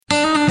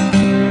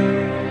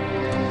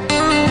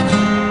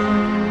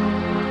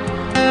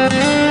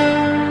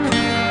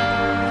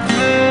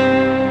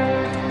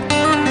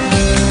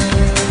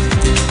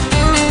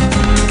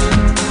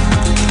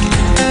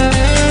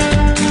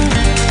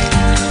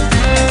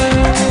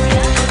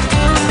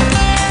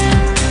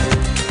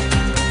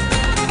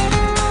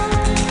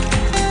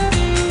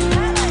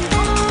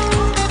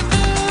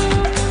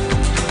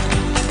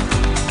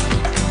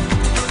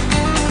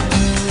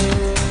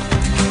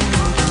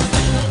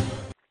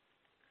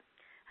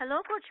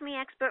Hello, Coach Me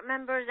expert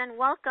members, and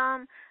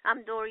welcome.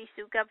 I'm Dory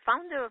Sukup,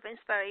 founder of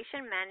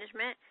Inspiration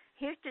Management,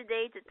 here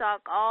today to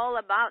talk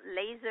all about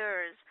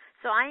lasers.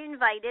 So I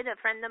invited a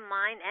friend of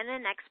mine and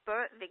an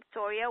expert,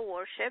 Victoria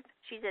Worship.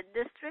 She's a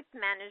district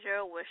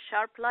manager with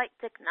Sharplight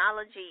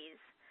Technologies.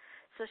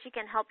 So she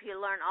can help you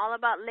learn all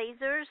about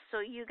lasers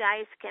so you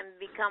guys can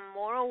become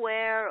more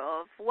aware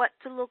of what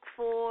to look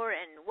for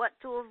and what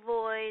to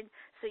avoid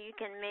so you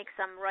can make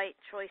some right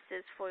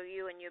choices for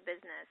you and your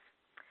business.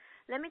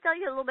 Let me tell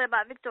you a little bit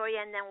about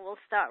Victoria, and then we'll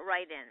start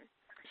right in.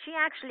 She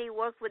actually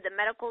worked with the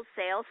medical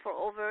sales for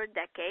over a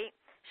decade.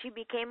 She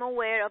became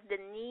aware of the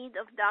need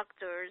of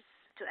doctors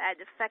to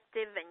add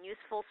effective and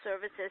useful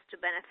services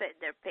to benefit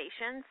their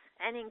patients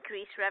and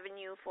increase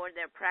revenue for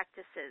their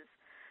practices.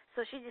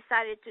 So she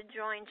decided to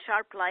join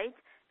Sharplight,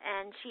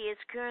 and she is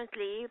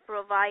currently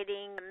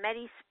providing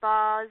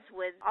medi-spas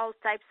with all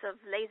types of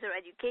laser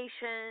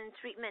education,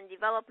 treatment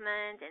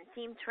development, and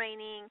team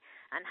training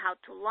on how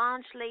to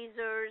launch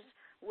lasers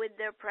with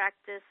their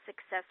practice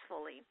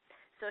successfully.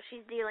 So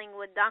she's dealing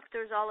with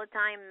doctors all the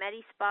time,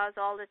 medi-spas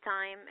all the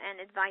time,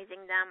 and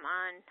advising them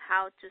on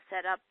how to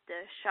set up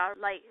the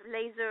Sharplight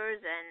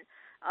lasers and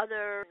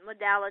other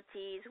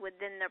modalities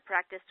within their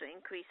practice to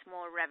increase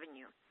more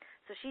revenue.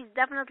 So she's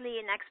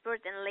definitely an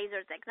expert in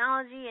laser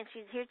technology, and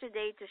she's here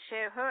today to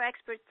share her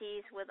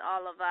expertise with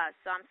all of us.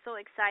 So I'm so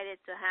excited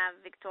to have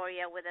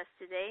Victoria with us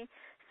today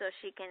so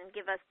she can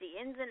give us the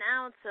ins and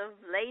outs of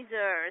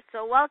laser.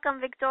 So welcome,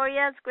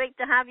 Victoria. It's great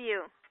to have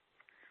you.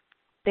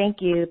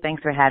 Thank you.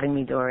 Thanks for having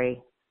me, Dory.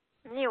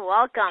 You're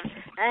welcome.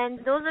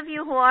 And those of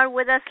you who are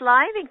with us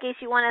live, in case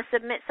you want to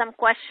submit some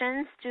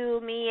questions to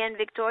me and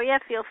Victoria,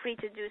 feel free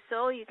to do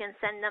so. You can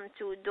send them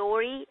to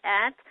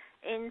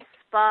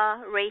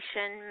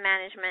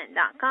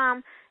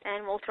dory@inspirationmanagement.com,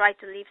 and we'll try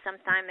to leave some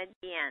time at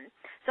the end.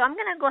 So I'm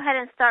going to go ahead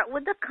and start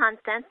with the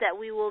content that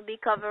we will be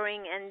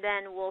covering, and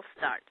then we'll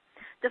start.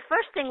 The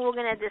first thing we're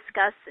going to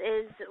discuss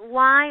is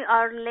why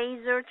are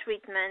laser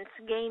treatments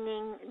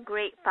gaining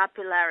great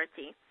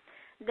popularity.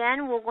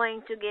 Then we're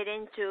going to get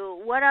into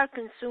what are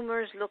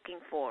consumers looking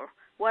for.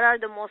 What are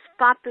the most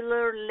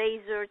popular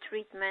laser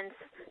treatments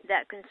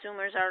that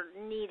consumers are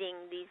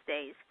needing these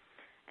days?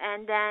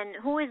 And then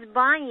who is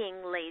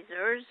buying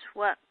lasers?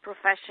 What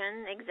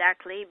profession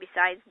exactly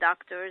besides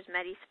doctors,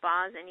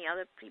 medi-spas, any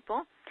other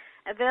people?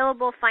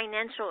 Available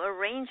financial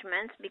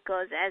arrangements,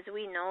 because as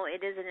we know,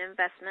 it is an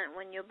investment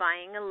when you're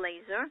buying a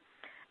laser.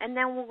 And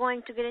then we're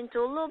going to get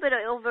into a little bit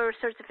over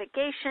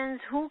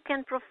certifications, who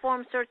can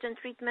perform certain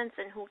treatments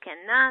and who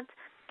cannot.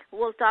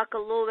 We'll talk a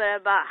little bit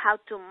about how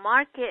to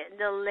market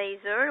the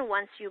laser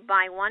once you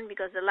buy one,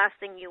 because the last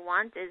thing you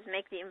want is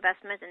make the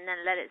investment and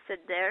then let it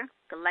sit there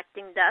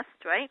collecting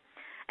dust, right?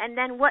 And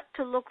then what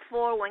to look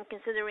for when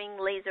considering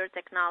laser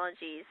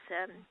technologies.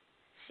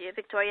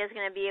 Victoria is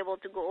going to be able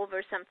to go over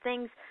some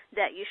things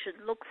that you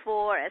should look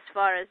for as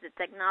far as the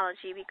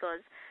technology, because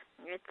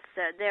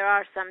there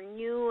are some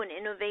new and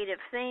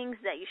innovative things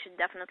that you should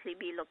definitely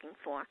be looking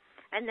for.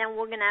 And then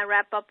we're going to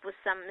wrap up with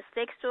some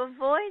mistakes to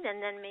avoid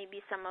and then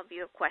maybe some of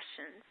your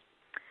questions.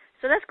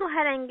 So let's go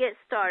ahead and get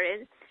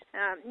started.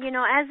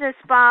 As a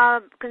spa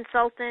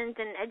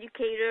consultant and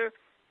educator,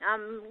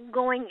 I'm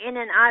going in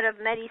and out of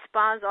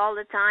medi-spas all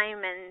the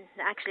time, and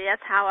actually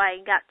that's how I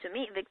got to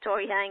meet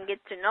Victoria and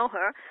get to know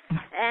her.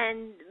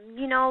 And,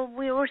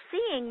 we were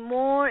seeing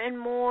more and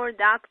more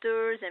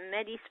doctors and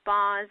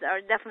medi-spas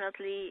are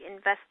definitely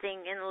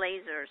investing in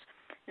lasers.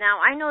 Now,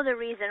 I know the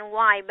reason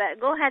why, but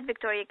go ahead,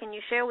 Victoria. Can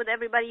you share with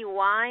everybody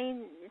why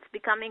it's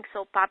becoming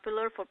so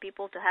popular for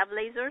people to have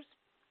lasers?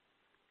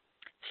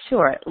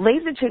 Sure.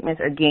 Laser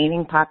treatments are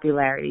gaining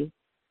popularity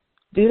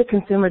due to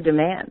consumer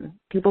demand.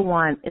 People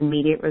want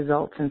immediate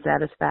results and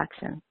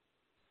satisfaction.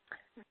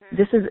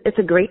 Mm-hmm. It's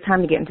a great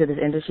time to get into this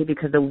industry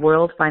because the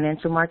world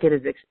financial market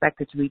is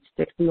expected to reach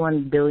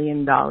 $61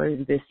 billion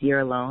this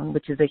year alone,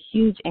 which is a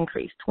huge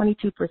increase,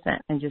 22%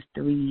 in just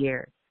 3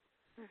 years.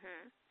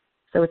 Mm-hmm.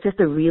 So it's just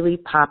a really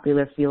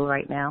popular field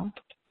right now.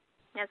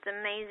 That's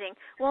amazing.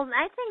 Well,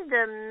 I think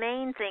the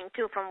main thing,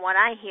 too, from what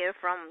I hear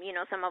from,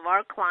 some of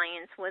our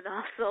clients with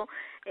also,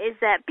 is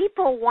that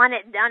people want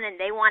it done and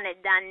they want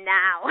it done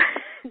now.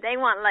 They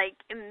want,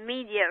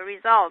 immediate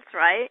results,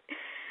 right?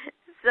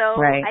 So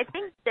right. I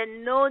think the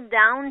no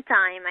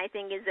downtime,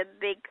 is a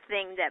big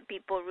thing that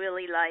people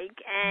really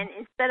like. And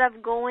instead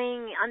of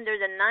going under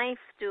the knife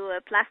to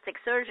a plastic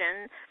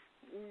surgeon,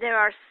 there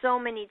are so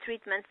many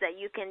treatments that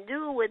you can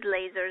do with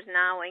lasers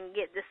now and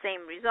get the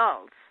same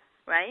results,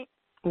 right?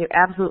 You're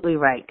absolutely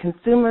right.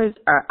 Consumers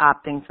are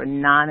opting for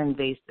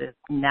non-invasive,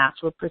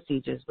 natural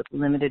procedures with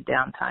limited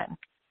downtime.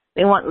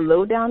 They want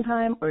low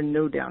downtime or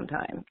no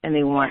downtime, and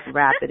they want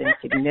rapid and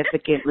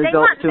significant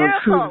results to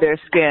improve their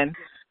skin.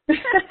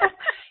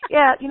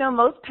 Yeah,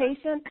 most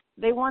patients,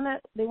 they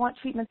want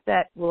treatments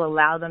that will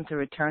allow them to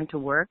return to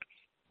work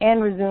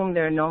and resume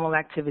their normal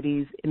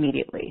activities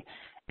immediately.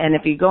 And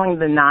if you're going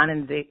the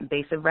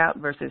non-invasive route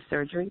versus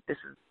surgery, this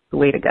is the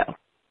way to go.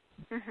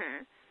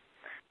 Mm-hmm.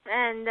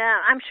 And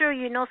I'm sure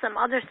you know some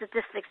other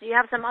statistics. Do you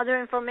have some other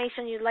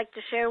information you'd like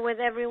to share with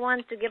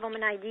everyone to give them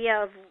an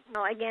idea of,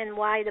 again,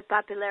 why the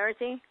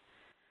popularity?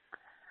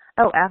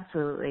 Oh,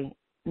 absolutely.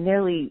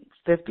 Nearly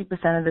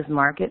 50% of this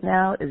market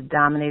now is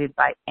dominated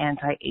by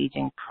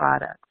anti-aging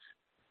products.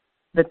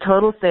 The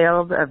total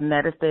sales of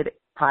Metastade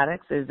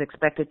products is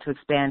expected to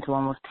expand to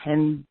almost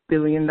 $10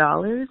 billion.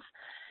 Wow.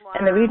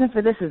 And the reason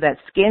for this is that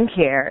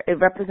skincare, it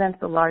represents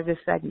the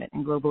largest segment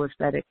in global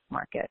aesthetics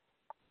market.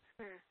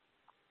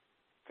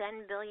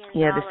 $10 billion.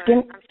 Yeah,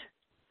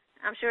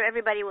 I'm sure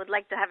everybody would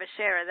like to have a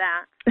share of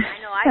that. I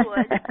know I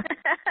would.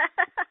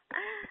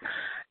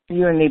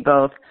 You and me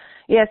both.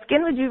 Yeah,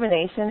 skin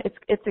rejuvenation,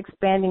 it's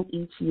expanding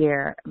each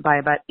year by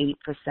about 8%.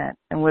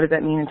 And what does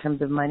that mean in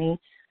terms of money?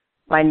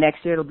 By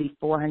next year, it'll be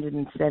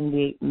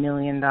 $478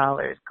 million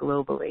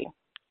globally.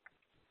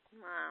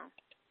 Wow.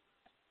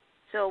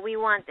 So we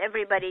want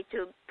everybody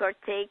to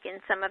partake in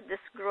some of this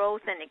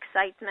growth and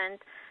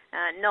excitement,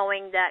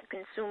 knowing that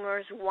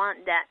consumers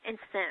want that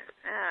instant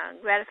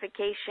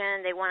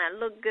gratification. They want to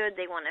look good.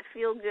 They want to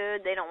feel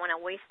good. They don't want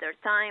to waste their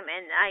time.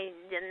 And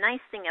the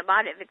nice thing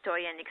about it,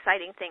 Victoria, and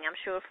exciting thing, I'm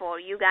sure for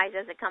you guys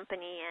as a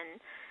company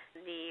and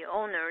the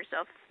owners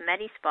of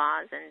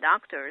Medi-Spas and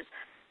doctors,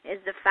 is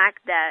the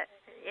fact that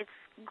it's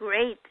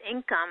great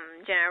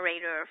income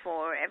generator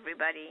for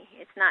everybody.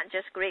 It's not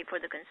just great for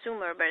the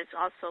consumer, but it's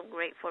also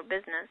great for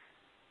business.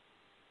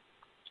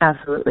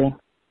 Absolutely.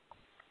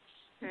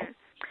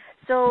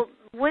 So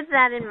with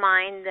that in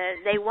mind,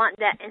 they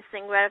want that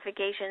instant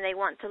gratification, they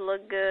want to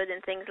look good and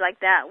things like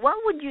that.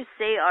 What would you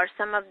say are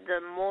some of the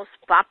most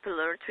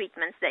popular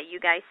treatments that you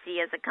guys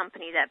see as a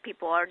company that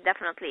people are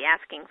definitely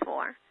asking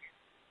for?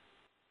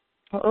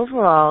 Well,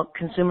 overall,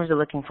 consumers are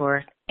looking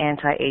for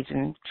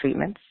anti-aging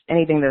treatments,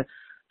 anything to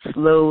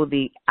slow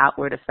the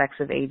outward effects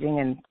of aging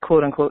and,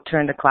 quote-unquote,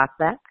 turn the clock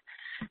back.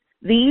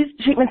 These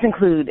treatments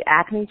include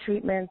acne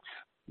treatments,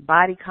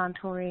 body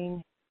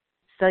contouring,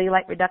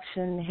 cellulite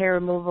reduction, hair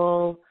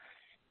removal,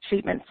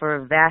 treatment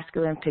for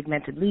vascular and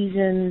pigmented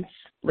lesions,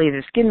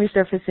 laser skin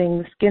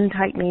resurfacing, skin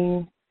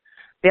tightening.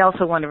 They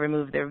also want to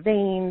remove their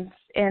veins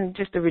and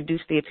just to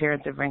reduce the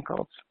appearance of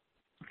wrinkles.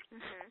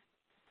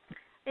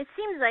 It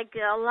seems like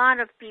a lot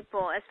of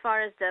people, as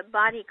far as the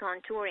body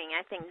contouring,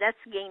 I think that's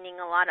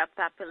gaining a lot of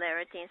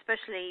popularity,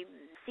 especially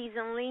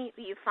seasonally.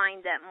 You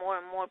find that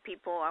more and more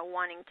people are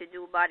wanting to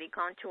do body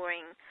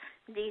contouring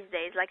these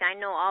days. Like I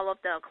know all of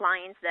the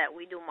clients that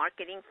we do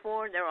marketing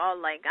for, they're all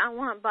like, I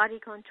want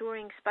body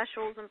contouring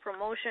specials and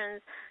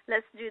promotions.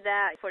 Let's do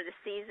that for the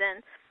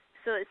season.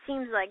 So it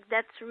seems like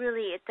that's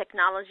really a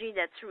technology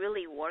that's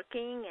really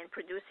working and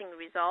producing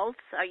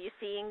results. Are you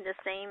seeing the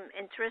same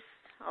interest?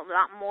 A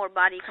lot more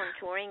body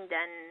contouring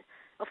than,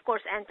 of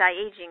course,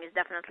 anti-aging is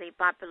definitely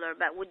popular,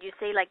 but would you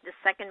say like the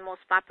second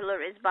most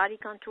popular is body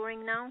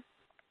contouring now?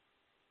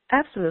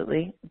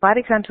 Absolutely.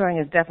 Body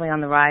contouring is definitely on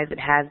the rise. It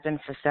has been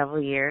for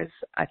several years.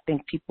 I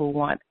think people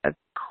want a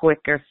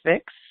quicker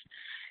fix.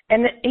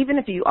 And even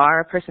if you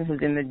are a person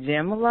who's in the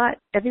gym a lot,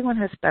 everyone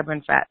has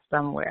stubborn fat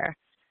somewhere.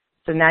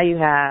 So now you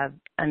have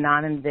a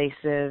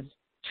non-invasive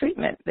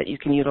treatment that you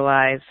can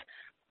utilize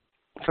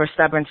for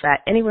stubborn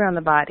fat anywhere on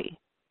the body,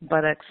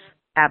 buttocks,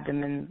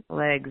 abdomen,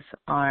 legs,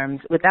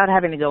 arms, without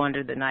having to go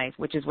under the knife,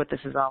 which is what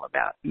this is all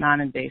about,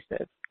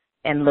 non-invasive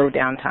and low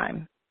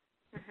downtime.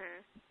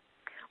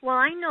 Well,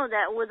 I know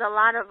that with a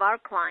lot of our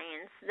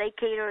clients, they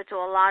cater to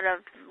a lot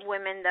of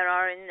women that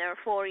are in their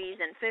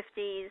 40s and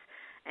 50s,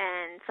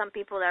 and some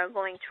people that are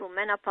going through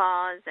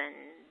menopause,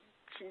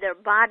 and their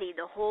body,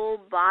 the whole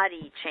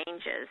body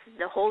changes.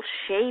 The whole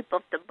shape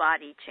of the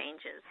body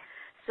changes.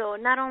 So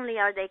not only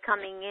are they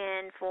coming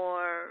in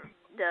for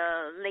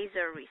the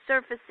laser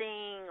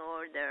resurfacing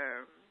or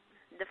their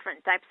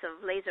different types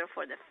of laser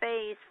for the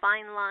face,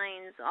 fine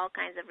lines, all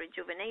kinds of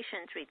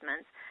rejuvenation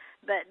treatments,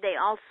 but they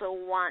also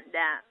want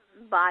that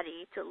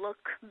body to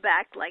look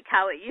back like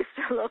how it used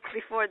to look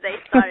before they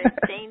started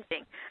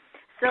changing.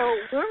 So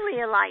we're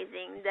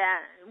realizing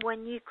that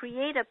when you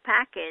create a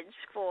package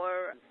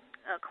for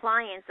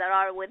clients that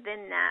are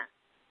within that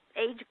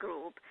age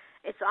group,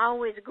 it's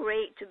always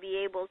great to be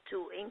able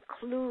to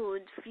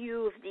include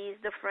few of these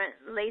different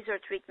laser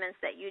treatments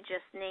that you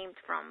just named,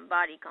 from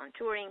body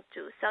contouring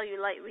to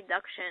cellulite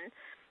reduction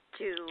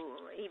to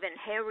even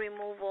hair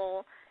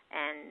removal,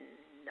 and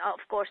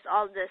of course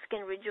all the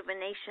skin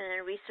rejuvenation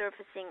and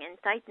resurfacing and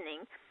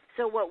tightening.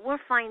 So what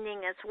we're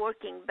finding is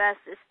working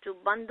best is to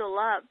bundle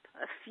up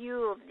a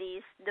few of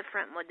these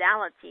different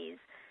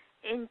modalities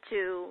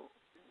into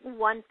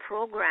one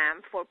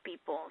program for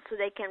people so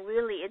they can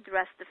really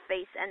address the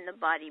face and the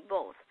body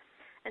both.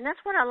 And that's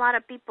what a lot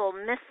of people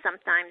miss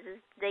sometimes, is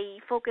they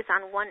focus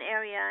on one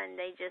area and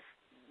they just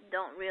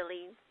don't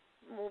really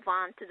move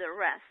on to the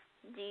rest.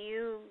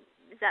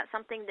 Is that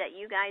something that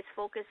you guys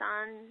focus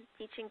on,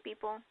 teaching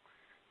people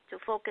to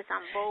focus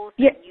on both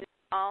and use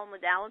all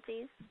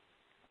modalities?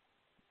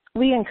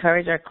 We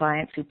encourage our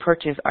clients to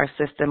purchase our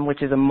system,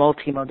 which is a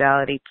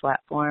multimodality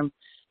platform,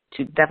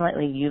 to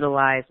definitely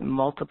utilize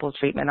multiple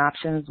treatment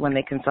options when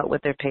they consult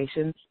with their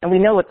patients. And we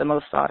know what the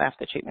most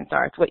sought-after treatments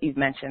are. It's what you've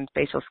mentioned: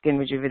 facial skin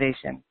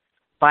rejuvenation,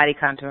 body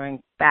contouring,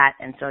 fat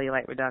and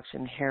cellulite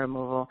reduction, hair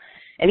removal,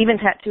 and even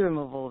tattoo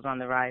removal is on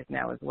the rise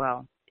now as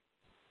well.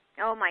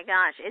 Oh, my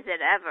gosh, is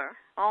it ever?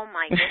 Oh,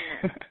 my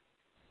goodness.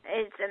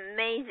 It's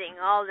amazing,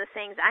 all the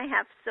things. I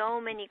have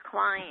so many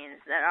clients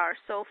that are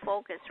so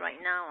focused right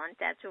now on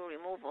tattoo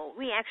removal.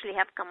 We actually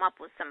have come up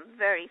with some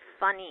very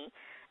funny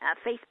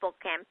Facebook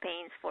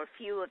campaigns for a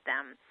few of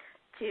them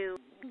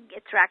to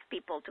attract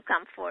people to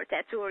come for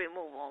tattoo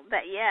removal.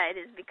 But, yeah, it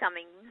is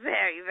becoming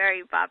very,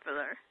 very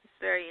popular. It's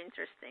very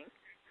interesting.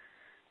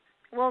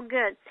 Well,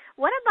 good.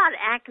 What about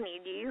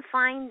acne? Do you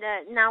find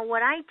that now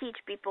what I teach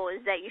people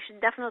is that you should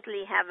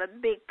definitely have a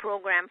big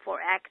program for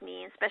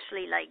acne,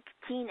 especially like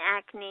teen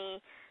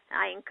acne.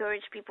 I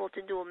encourage people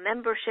to do a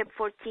membership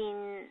for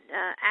teen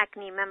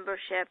acne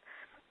membership.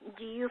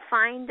 Do you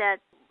find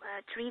that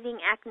treating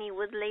acne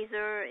with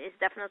laser is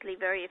definitely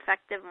very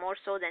effective, more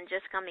so than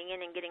just coming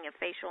in and getting a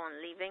facial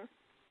and leaving?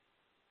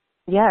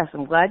 Yes,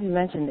 I'm glad you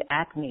mentioned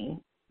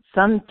acne.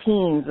 Some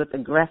teens with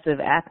aggressive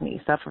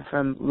acne suffer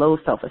from low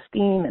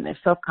self-esteem and they're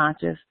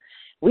self-conscious.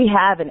 We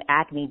have an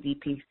acne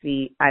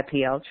DPC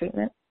IPL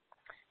treatment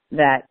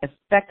that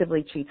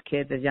effectively treats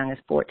kids as young as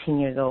 14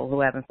 years old who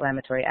have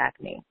inflammatory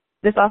acne.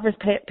 This offers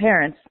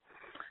parents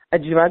a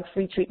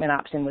drug-free treatment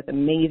option with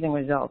amazing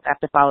results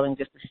after following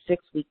just a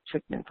 6-week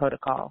treatment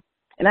protocol.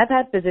 And I've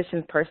had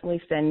physicians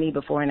personally send me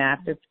before and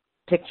after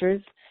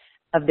pictures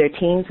of their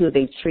teens who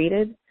they've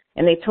treated,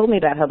 and they told me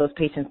about how those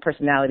patients'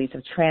 personalities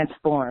have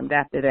transformed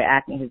after their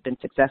acne has been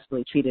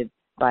successfully treated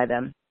by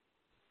them.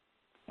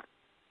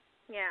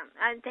 Yeah,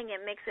 I think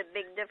it makes a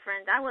big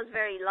difference. I was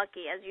very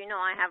lucky. As you know,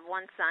 I have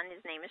one son. His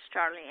name is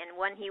Charlie. And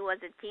when he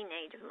was a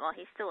teenager, well,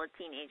 he's still a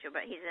teenager,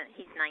 but he's 19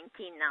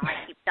 now.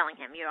 I keep telling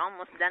him, you're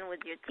almost done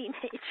with your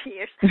teenage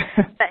years.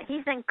 But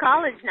he's in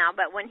college now.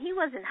 But when he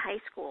was in high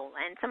school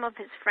and some of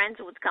his friends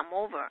would come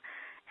over,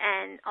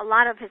 and a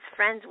lot of his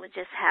friends would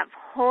just have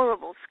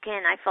horrible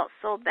skin, I felt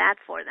so bad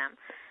for them.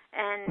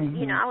 And,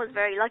 you know, I was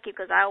very lucky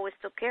because I always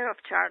took care of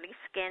Charlie's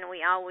skin.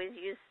 We always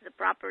used the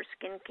proper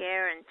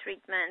skincare and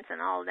treatments and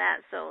all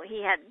that. So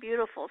he had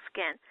beautiful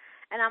skin.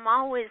 And I'm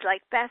always,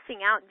 like,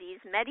 passing out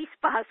these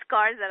Medi-Spa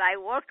scars that I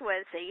worked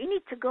with. So you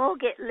need to go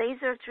get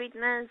laser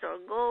treatments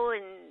or go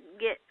and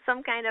get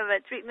some kind of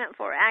a treatment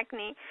for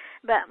acne.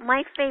 But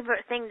my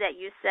favorite thing that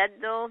you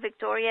said, though,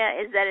 Victoria,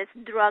 is that it's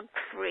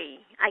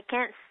drug-free. I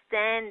can't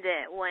stand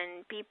it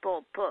when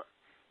people put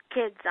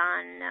kids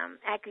on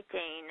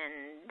Accutane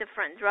and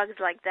different drugs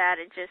like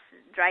that. It just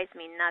drives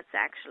me nuts,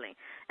 actually.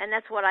 And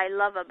that's what I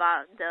love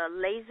about the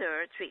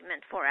laser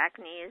treatment for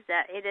acne, is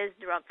that it is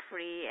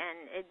drug-free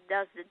and it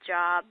does the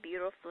job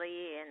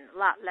beautifully in a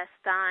lot less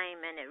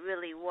time, and it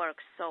really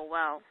works so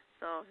well.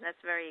 So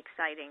that's very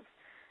exciting.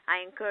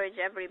 I encourage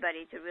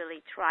everybody to really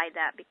try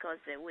that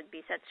because it would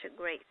be such a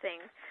great thing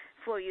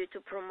for you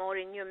to promote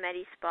in your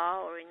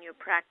Medi-Spa or in your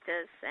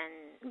practice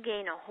and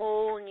gain a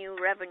whole new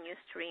revenue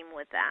stream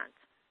with that.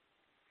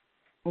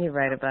 You're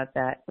right about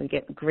that. We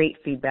get great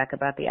feedback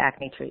about the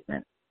acne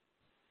treatment.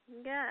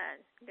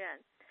 Good, good.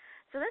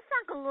 So let's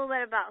talk a little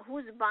bit about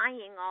who's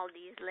buying all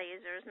these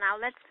lasers. Now,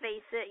 let's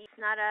face it, it's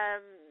not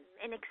an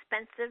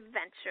inexpensive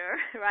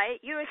venture, right?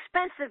 You're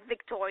expensive,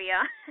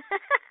 Victoria.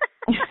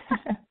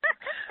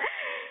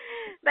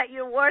 But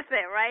you're worth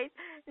it, right?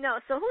 No,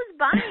 so who's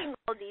buying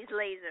all these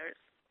lasers?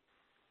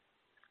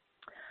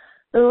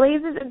 The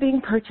lasers are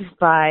being purchased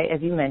by,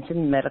 as you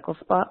mentioned, medical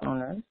spa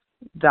owners,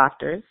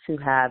 doctors who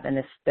have an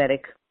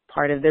aesthetic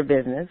part of their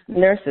business,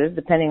 nurses,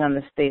 depending on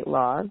the state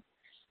laws.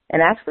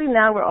 And actually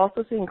now we're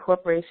also seeing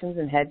corporations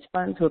and hedge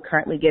funds who are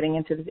currently getting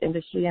into this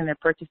industry, and they're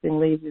purchasing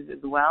lasers as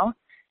well.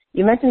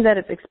 You mentioned that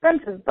it's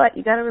expensive, but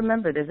you got to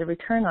remember there's a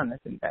return on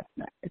this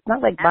investment. It's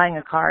not like buying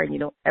a car and you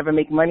don't ever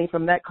make money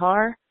from that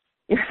car.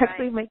 You're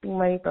actually making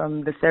money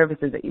from the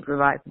services that you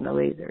provide from the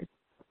lasers.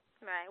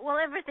 Right.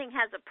 Well, everything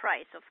has a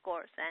price, of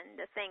course, and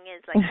the thing is,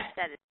 like you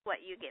said, it's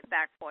what you get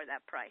back for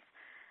that price.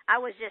 I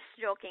was just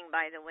joking,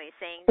 by the way,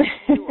 saying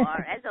that you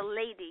are, as a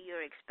lady,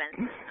 you're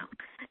expensive. No.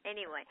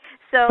 Anyway,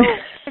 so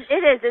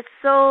it is. It's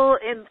so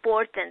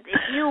important.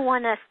 If you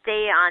want to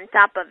stay on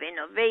top of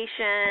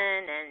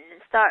innovation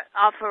and start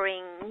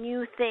offering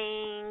new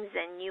things,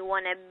 and you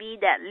want to be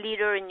that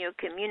leader in your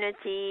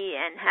community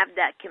and have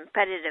that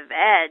competitive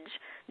edge,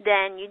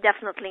 then you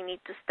definitely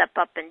need to step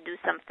up and do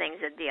some things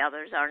that the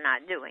others are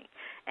not doing.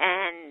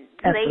 And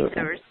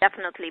lasers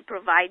definitely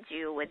provide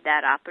you with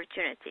that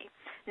opportunity.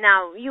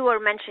 Now, you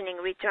were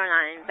mentioning return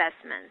on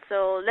investment.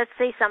 So let's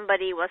say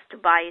somebody was to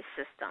buy a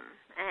system,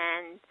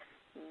 and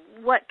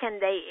what can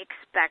they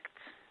expect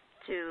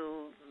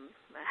to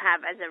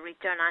have as a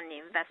return on the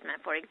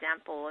investment? For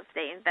example, if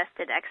they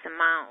invested X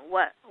amount,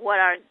 what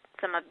are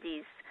some of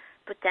these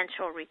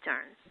potential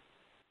returns?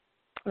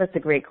 That's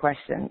a great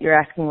question. You're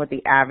asking what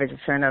the average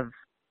return of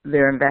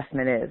their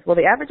investment is. Well,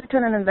 the average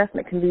return on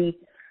investment can be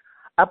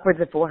upwards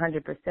of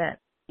 400%.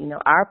 You know,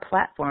 our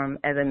platform,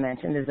 as I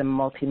mentioned, is a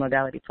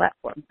multimodality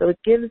platform. So it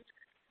gives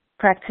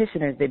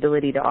practitioners the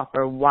ability to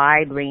offer a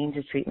wide range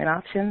of treatment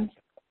options.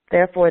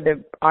 Therefore,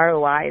 the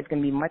ROI is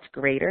going to be much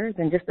greater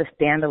than just a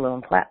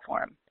standalone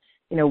platform.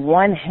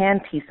 One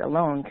handpiece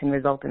alone can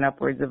result in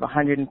upwards of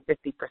 150%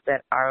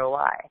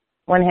 ROI.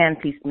 One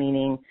handpiece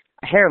meaning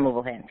a hair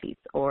removal handpiece,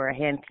 or a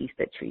handpiece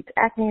that treats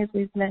acne, as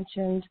we've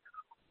mentioned,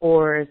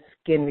 or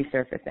skin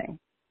resurfacing.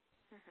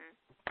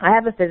 I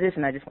have a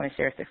physician, I just want to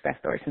share a success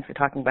story since we're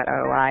talking about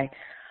ROI.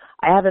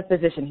 I have a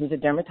physician who's a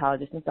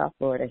dermatologist in South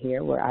Florida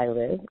here where I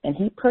live, and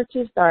he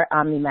purchased our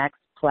OmniMax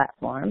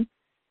platform.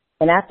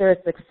 And after a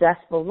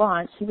successful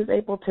launch, he was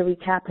able to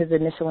recap his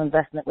initial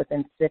investment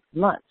within 6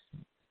 months.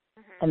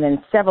 And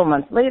then several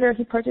months later,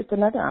 he purchased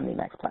another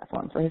OmniMax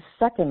platform for his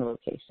second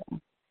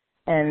location.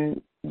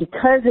 And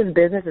because his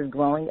business is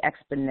growing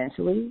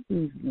exponentially,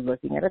 he's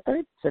looking at a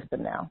third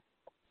system now.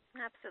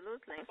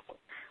 Absolutely.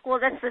 Well,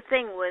 that's the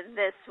thing with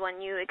this when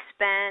you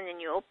expand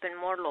and you open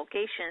more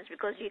locations,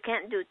 because you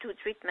can't do 2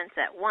 treatments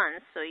at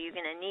once, so you're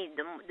going to need,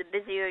 the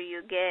busier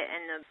you get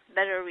and the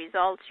better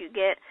results you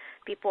get,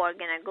 people are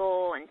going to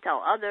go and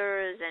tell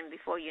others, and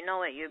before you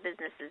know it, your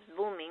business is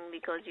booming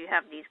because you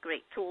have these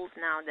great tools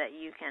now that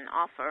you can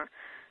offer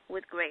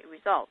with great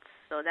results.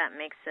 So that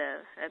makes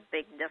a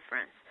big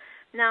difference.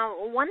 Now,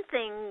 one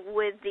thing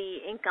with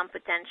the income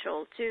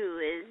potential, too,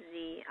 is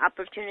the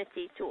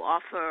opportunity to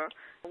offer,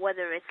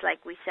 whether it's like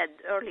we said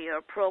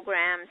earlier,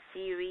 programs,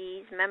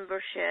 series,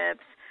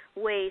 memberships,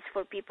 ways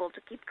for people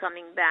to keep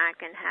coming back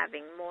and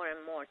having more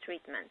and more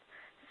treatment.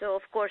 So,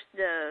 of course,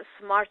 the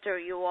smarter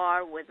you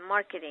are with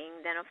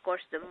marketing, then, of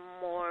course, the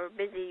more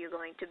busy you're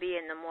going to be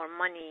and the more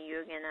money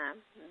you're going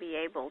to be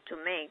able to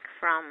make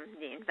from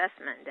the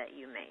investment that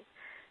you made.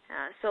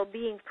 So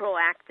being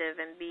proactive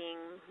and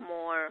being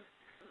more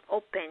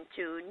open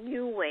to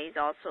new ways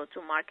also to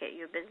market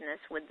your business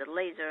with the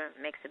laser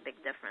makes a big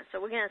difference.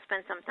 So we're going to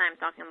spend some time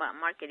talking about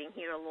marketing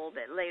here a little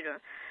bit later.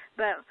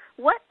 But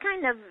what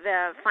kind of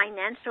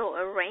financial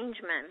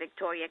arrangement,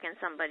 Victoria, can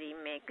somebody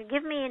make?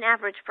 Give me an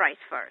average price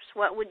first.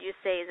 What would you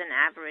say is an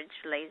average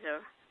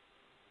laser?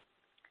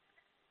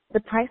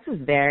 The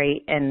prices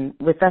vary, and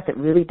with us it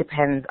really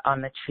depends on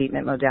the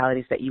treatment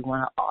modalities that you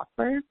want to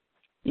offer.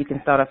 You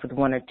can start off with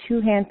 1 or 2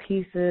 hand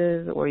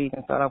pieces, or you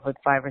can start off with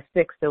 5 or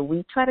 6. So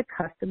we try to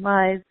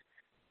customize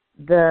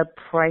the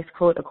price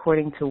quote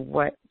according to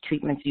what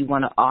treatments you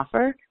want to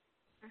offer.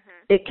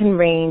 It can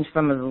range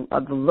from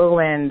the low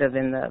end of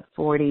in the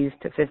 40s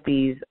to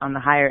 50s, on the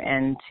higher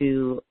end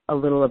to a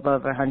little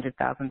above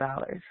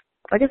 $100,000.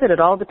 Like I said, it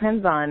all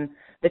depends on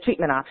the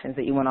treatment options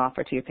that you want to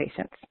offer to your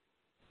patients.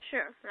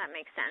 Sure, that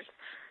makes sense.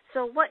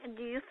 So what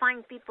do you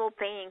find people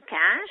paying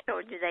cash,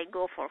 or do they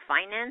go for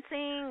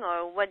financing,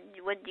 or what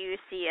do you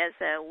see as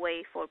a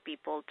way for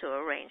people to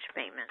arrange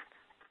payment?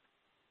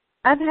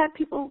 I've had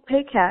people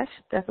pay cash.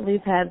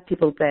 Definitely have had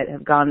people that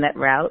have gone that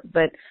route,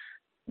 but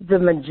the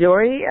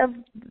majority of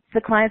the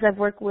clients I've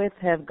worked with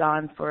have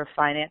gone for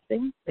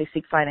financing. They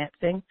seek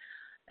financing.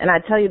 And I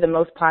tell you, the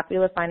most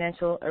popular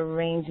financial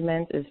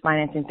arrangement is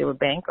financing through a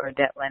bank or a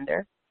debt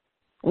lender.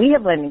 We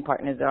have lending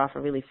partners that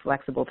offer really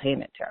flexible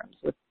payment terms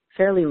with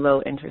fairly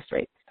low interest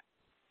rates.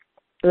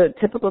 The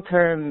typical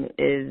term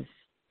is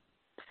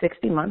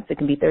 60 months. It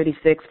can be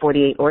 36,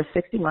 48, or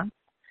 60 months.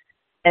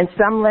 And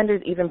some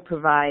lenders even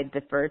provide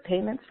deferred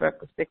payments for up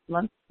to 6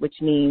 months, which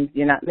means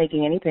you're not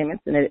making any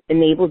payments, and it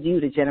enables you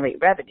to generate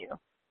revenue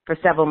for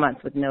several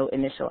months with no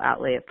initial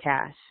outlay of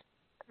cash.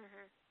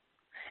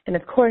 And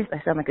of course,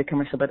 I sound like a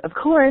commercial, but of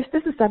course,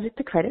 this is subject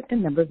to credit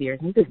and number of years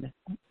in business.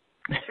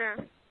 Sure.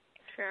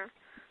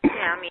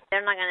 Yeah, I mean,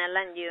 they're not going to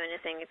lend you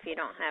anything if you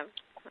don't have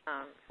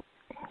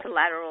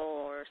collateral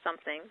or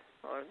something,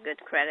 or good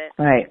credit.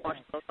 Right.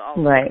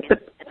 Right.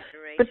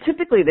 But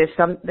typically there's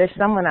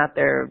someone out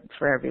there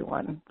for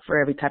everyone, for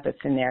every type of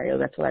scenario.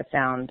 That's what I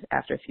found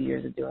after a few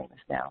years of doing this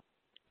now.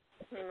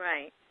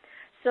 Right.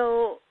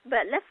 So,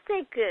 but let's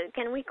take,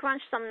 can we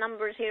crunch some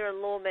numbers here a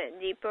little bit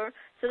deeper?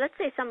 So let's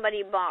say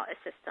somebody bought a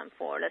system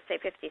for, let's say,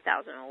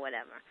 $50,000 or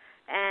whatever.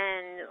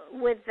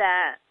 And with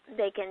that,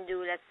 they can do,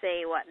 let's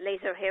say,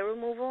 laser hair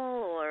removal,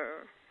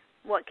 or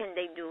what can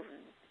they do,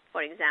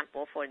 for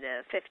example, for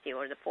the $50,000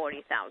 or the $40,000?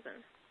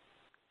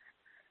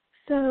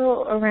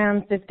 So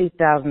around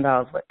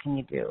 $50,000, what can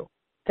you do?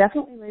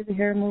 Definitely laser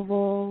hair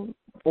removal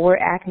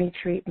or acne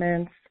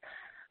treatments.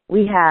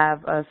 We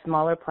have a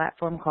smaller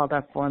platform called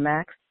our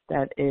Formax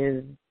that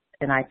is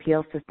an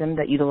IPL system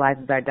that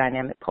utilizes our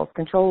dynamic pulse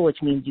control, which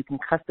means you can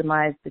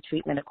customize the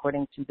treatment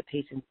according to the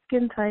patient's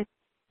skin type,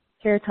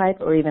 hair type,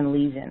 or even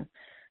lesion.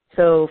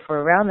 So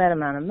for around that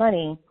amount of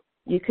money,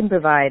 you can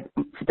provide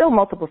still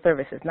multiple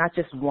services, not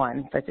just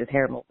one, such as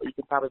hair removal. You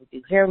can probably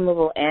do hair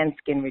removal and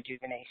skin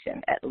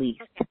rejuvenation at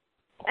least. Okay.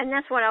 And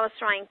that's what I was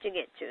trying to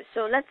get to.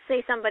 So let's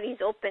say somebody's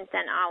open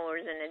 10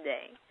 hours in a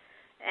day,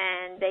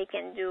 and they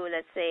can do,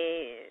 let's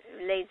say,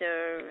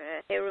 laser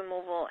hair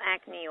removal,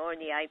 acne, or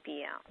the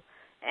IPL.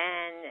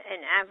 And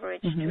an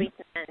average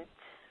treatment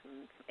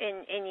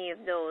in any of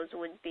those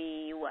would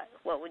be what?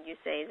 What would you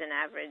say is an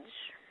average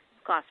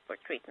cost per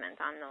treatment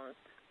on those?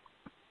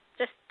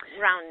 Just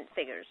round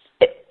figures.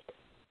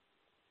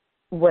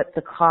 what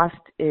the cost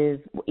is,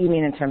 you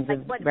mean in terms of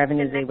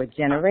revenues they would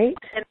generate?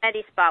 The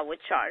MediSpa would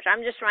charge.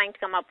 I'm just trying to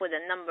come up with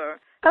a number.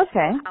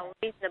 Okay. How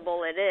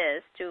reasonable it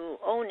is to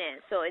own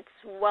it, so it's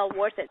well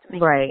worth it to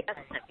make right. an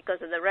investment because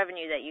of the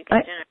revenue that you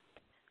can generate.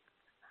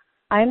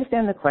 I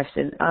understand the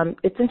question.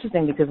 It's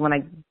interesting because when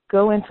I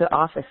go into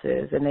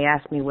offices and they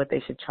ask me what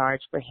they should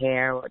charge for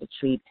hair or to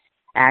treat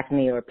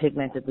acne or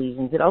pigmented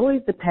lesions, it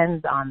always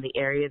depends on the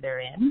area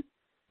they're in.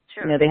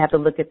 Sure. You know, they have to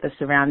look at the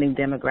surrounding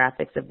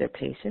demographics of their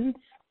patients.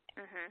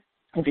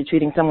 If you're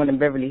treating someone in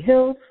Beverly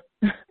Hills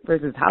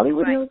versus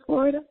Hollywood Hills,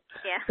 Florida,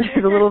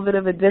 there's a little bit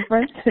of a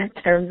difference in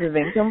terms of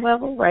income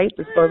level, right?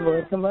 Disposable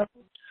income level.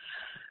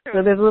 Sure.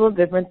 So there's a little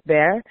difference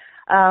there.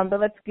 But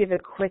let's give a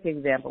quick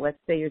example. Let's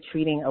say you're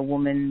treating a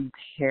woman's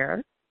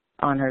hair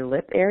on her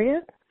lip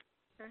area,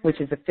 which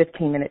is a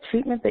 15-minute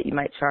treatment that you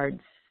might charge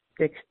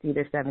 $60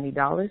 to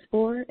 $70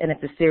 for, and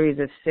it's a series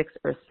of 6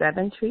 or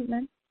 7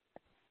 treatments.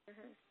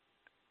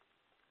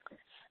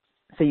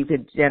 So you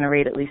could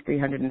generate at least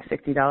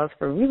 $360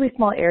 for a really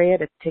small area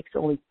that takes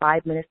only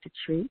 5 minutes to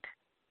treat.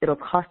 It'll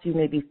cost you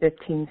maybe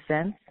 15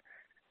 cents.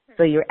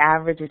 So your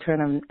average return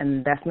on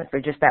investment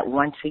for just that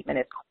one treatment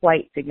is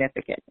quite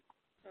significant.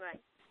 Right.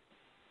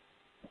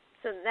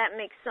 So that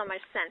makes so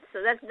much sense.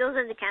 So those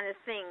are the kind of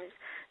things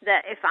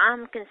that if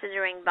I'm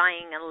considering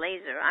buying a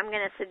laser, I'm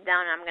going to sit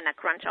down and I'm going to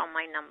crunch all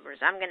my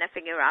numbers. I'm going to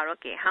figure out,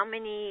 okay, how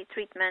many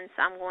treatments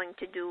I'm going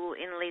to do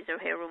in laser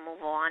hair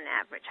removal on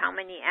average? How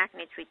many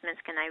acne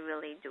treatments can I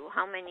really do?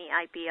 How many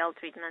IPL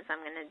treatments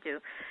I'm going to do?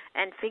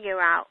 And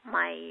figure out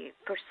my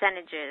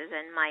percentages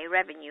and my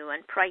revenue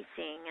and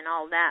pricing and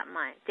all that,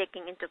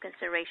 taking into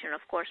consideration,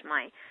 of course,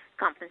 my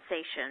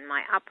compensation,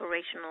 my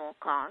operational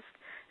cost,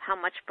 how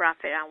much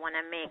profit I want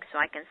to make so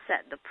I can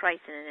set the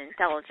price in an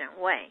intelligent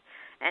way.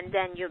 And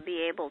then you'll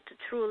be able to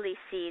truly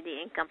see the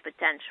income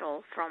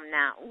potential from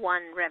that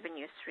one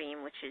revenue stream,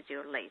 which is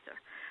your laser.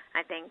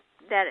 I think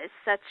that is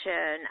such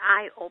an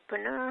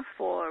eye-opener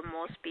for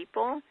most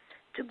people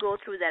to go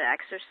through that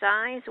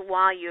exercise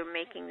while you're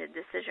making the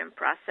decision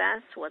process,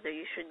 whether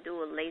you should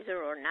do a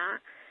laser or not.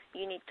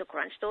 You need to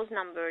crunch those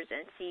numbers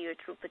and see your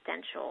true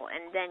potential,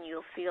 and then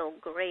you'll feel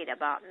great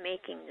about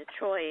making the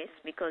choice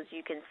because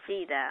you can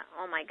see that,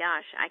 oh my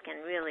gosh, I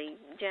can really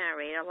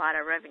generate a lot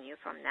of revenue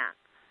from that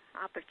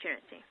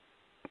opportunity.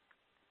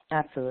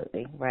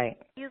 Absolutely, right.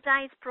 You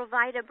guys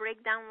provide a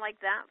breakdown like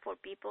that for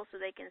people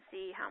so they can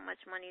see how much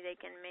money they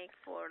can make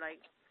for, like,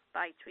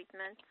 by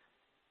treatment?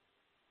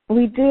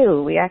 We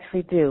do. We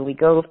actually do. We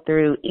go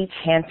through each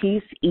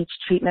handpiece, each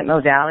treatment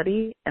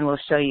modality, and we'll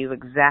show you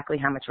exactly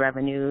how much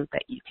revenue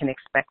that you can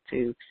expect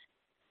to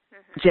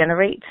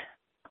generate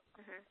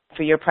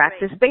for your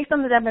practice based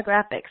on the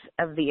demographics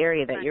of the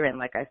area that you're in.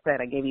 Like I said,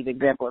 I gave you the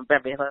example of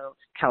Beverly Hills,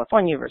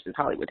 California versus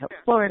Hollywood Hills,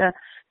 Florida,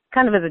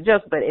 kind of as a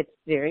joke, but it's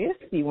serious.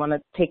 You want to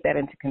take that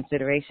into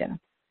consideration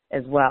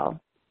as well.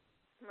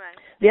 Right.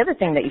 The other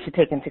thing that you should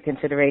take into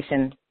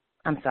consideration,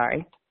 I'm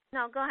sorry.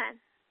 No, go ahead.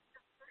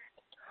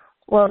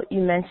 Well,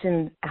 you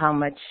mentioned how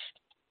much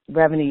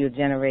revenue you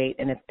generate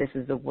and if this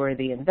is a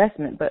worthy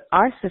investment, but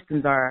our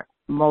systems are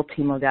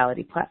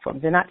multimodality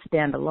platforms. They're not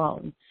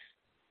standalone.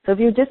 So if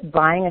you're just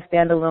buying a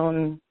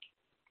standalone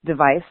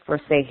device for,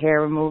 say,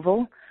 hair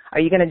removal, are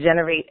you going to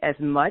generate as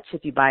much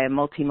if you buy a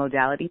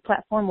multimodality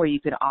platform where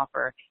you can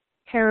offer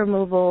hair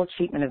removal,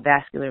 treatment of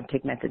vascular and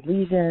pigmented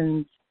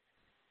lesions,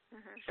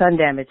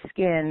 sun-damaged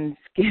skin,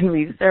 skin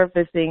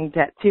resurfacing,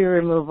 tattoo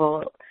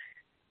removal?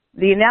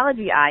 The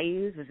analogy I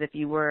use is if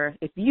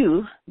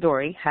you,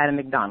 Dory, had a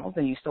McDonald's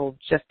and you sold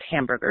just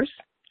hamburgers,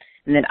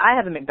 and then I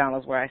have a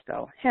McDonald's where I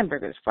sell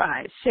hamburgers,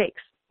 fries,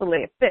 shakes,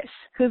 fillet of fish,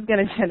 who's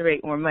going to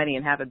generate more money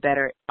and have a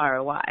better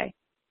ROI?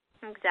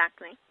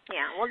 Exactly.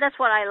 Yeah. Well, that's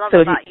what I love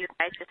about you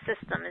guys. The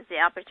system is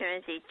the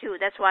opportunity, too.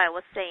 That's why I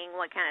was saying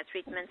what kind of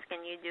treatments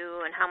can you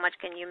do and how much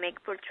can you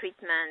make per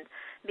treatment,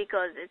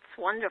 because it's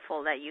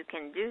wonderful that you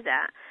can do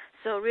that.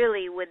 So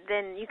really,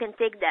 you can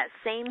take that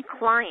same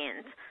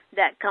client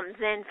that comes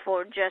in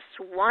for just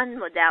one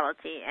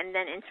modality and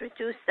then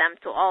introduce them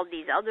to all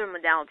these other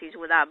modalities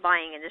without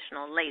buying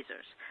additional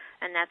lasers.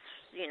 And that's,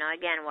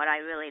 again, what I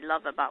really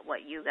love about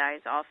what you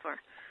guys offer.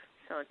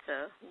 So it's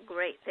a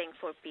great thing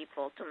for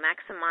people to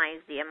maximize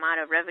the amount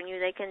of revenue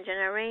they can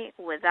generate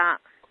without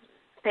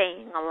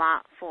paying a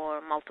lot for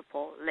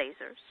multiple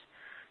lasers.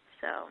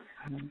 So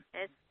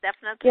it's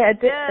definitely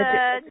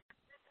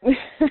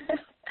good.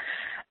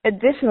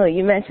 Additionally,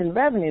 you mentioned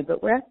revenue,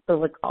 but we have to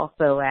look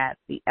also at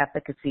the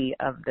efficacy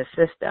of the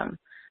system.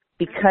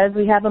 Because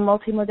we have a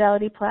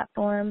multimodality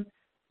platform,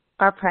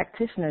 our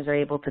practitioners are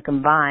able to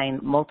combine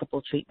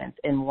multiple treatments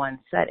in one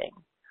setting.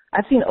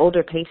 I've seen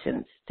older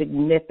patients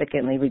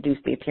significantly reduce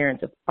the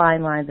appearance of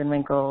fine lines and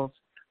wrinkles,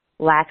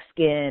 lax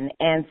skin,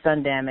 and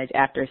sun damage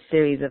after a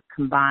series of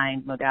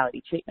combined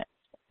modality treatments.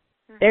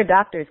 Their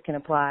doctors can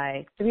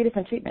apply 3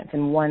 different treatments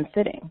in one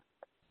sitting: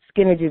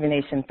 skin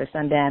rejuvenation for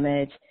sun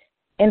damage,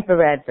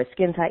 infrared for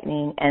skin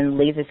tightening, and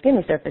laser skin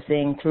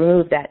resurfacing to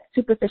remove that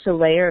superficial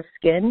layer of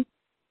skin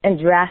and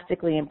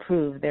drastically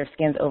improve their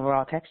skin's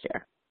overall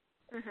texture.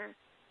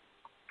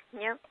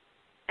 Yep.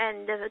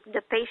 and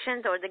the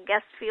patient or the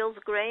guest feels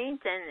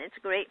great, and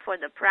it's great for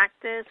the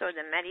practice or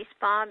the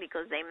Medi-Spa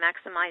because they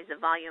maximize the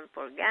volume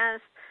per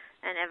guest,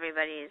 and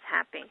everybody is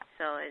happy.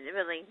 So it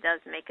really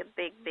does make a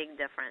big, big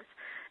difference.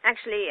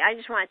 Actually, I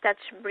just want to touch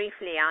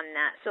briefly on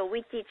that. So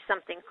we teach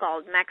something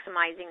called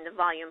maximizing the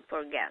volume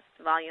per guest,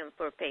 volume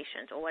per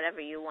patient, or whatever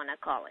you want to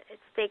call it.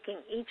 It's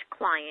taking each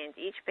client,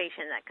 each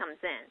patient that comes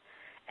in,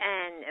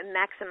 and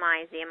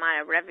maximize the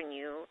amount of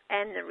revenue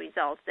and the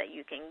results that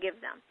you can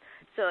give them.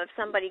 So if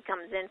somebody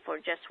comes in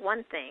for just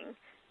one thing,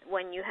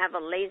 when you have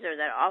a laser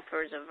that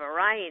offers a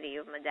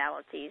variety of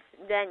modalities,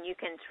 then you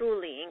can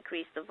truly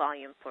increase the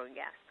volume per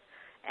guest.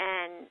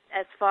 And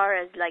as far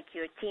as like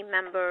your team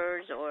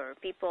members or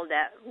people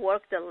that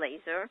work the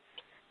laser,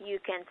 you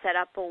can set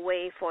up a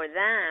way for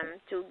them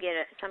to get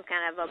some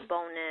kind of a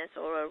bonus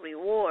or a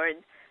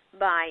reward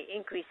by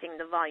increasing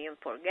the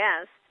volume per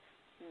guest,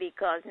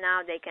 because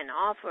now they can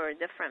offer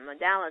different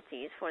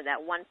modalities for that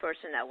one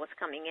person that was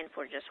coming in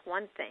for just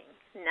one thing.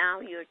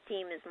 Now your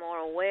team is more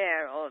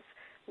aware of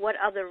what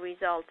other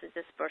results is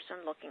this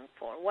person looking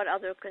for, what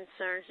other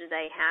concerns do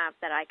they have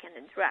that I can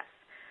address.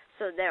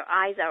 So their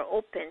eyes are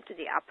open to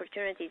the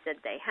opportunities that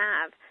they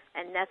have,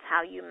 and that's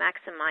how you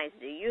maximize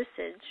the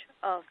usage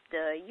of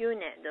the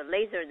unit, the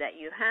laser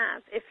that you have,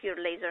 if your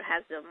laser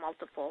has the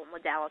multiple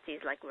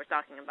modalities like we're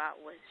talking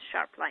about with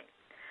SharpLight.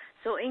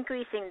 So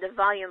increasing the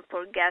volume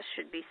per guest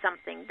should be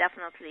something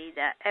definitely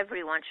that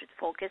everyone should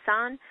focus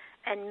on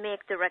and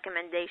make the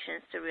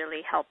recommendations to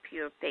really help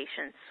your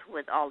patients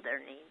with all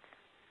their needs.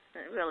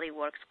 It really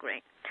works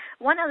great.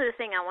 One other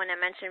thing I want to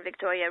mention,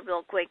 Victoria,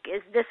 real quick, is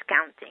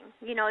discounting.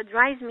 You know, it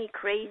drives me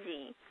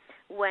crazy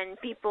when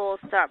people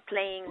start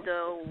playing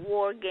the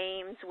war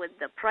games with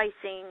the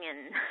pricing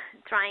and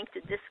trying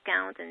to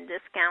discount and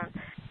discount.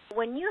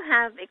 When you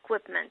have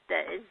equipment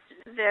that is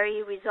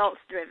very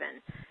results-driven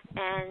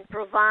and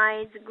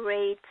provides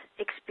great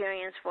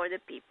experience for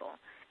the people,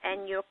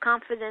 and you're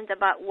confident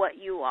about what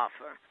you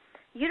offer,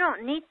 you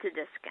don't need to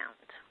discount.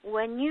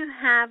 When you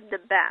have the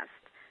best,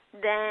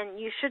 then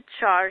you should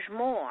charge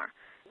more.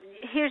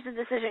 Here's the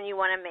decision you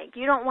want to make.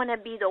 You don't want to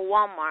be the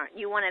Walmart.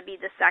 You want to be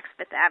the Saks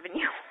Fifth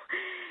Avenue.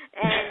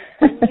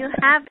 And when you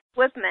have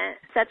equipment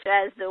such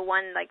as the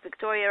one like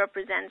Victoria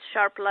represents,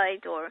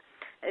 SharpLight, or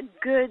a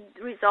good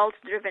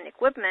results-driven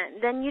equipment,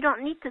 then you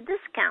don't need to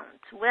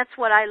discount. That's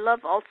what I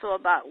love also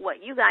about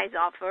what you guys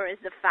offer, is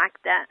the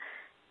fact that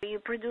you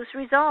produce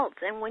results.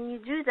 And when you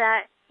do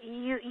that,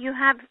 you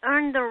have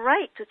earned the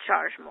right to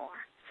charge more.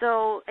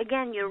 So,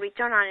 again, your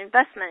return on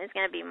investment is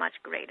going to be much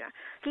greater.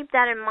 Keep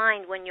that in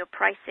mind when you're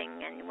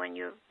pricing and when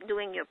you're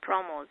doing your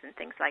promos and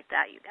things like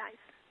that, you guys.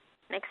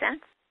 Make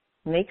sense?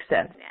 Makes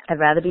sense. Yeah.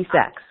 I'd rather be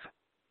Saks.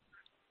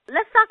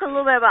 Let's talk a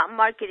little bit about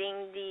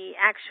marketing the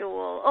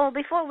actual... Oh,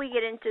 before we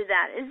get into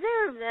that,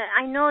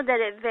 I know that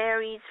it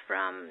varies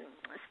from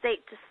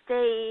state to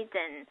state,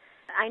 and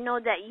I know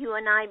that you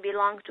and I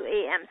belong to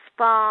AM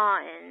Spa,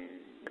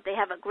 and they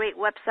have a great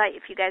website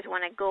if you guys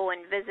want to go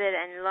and visit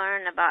and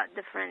learn about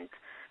different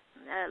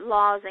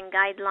laws and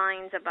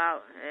guidelines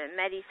about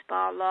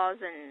Medi-Spa laws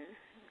and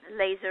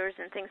lasers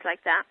and things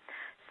like that.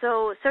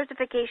 So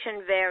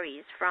certification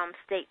varies from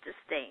state to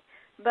state.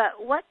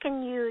 But what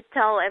can you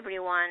tell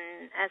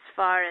everyone as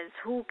far as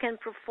who can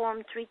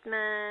perform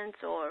treatments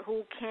or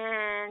who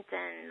can't?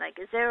 And, like,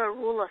 is there a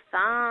rule of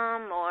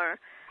thumb, or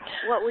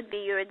what would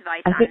be your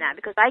advice on that?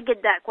 Because I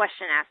get that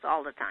question asked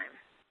all the time.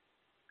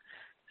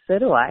 So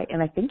do I,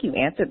 and I think you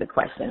answered the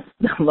question.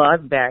 The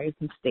laws vary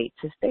from state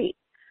to state.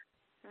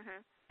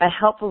 Mm-hmm. A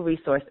helpful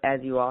resource, as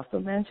you also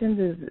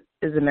mentioned,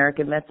 is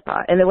American Med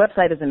Spa. And the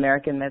website is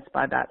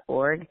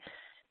AmericanMedSpa.org,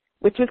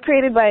 which was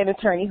created by an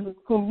attorney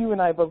whom you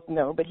and I both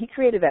know, but he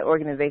created that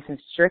organization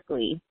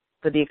strictly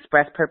for the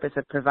express purpose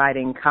of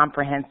providing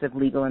comprehensive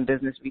legal and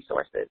business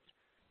resources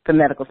for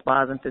medical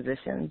spas and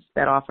physicians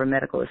that offer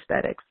medical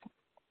aesthetics.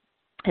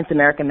 It's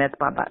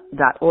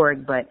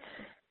AmericanMedSpa.org, but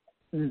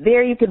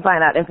there you can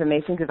find out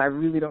information, because I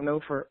really don't know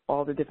for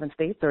all the different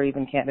states or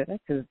even Canada,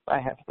 because I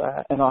have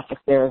an office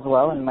there as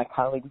well, and my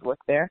colleagues work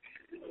there.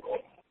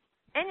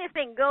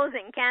 Anything goes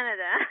in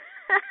Canada.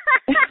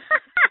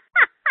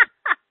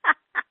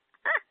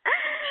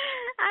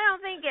 I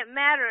don't think it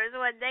matters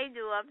what they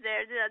do up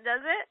there,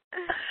 does it?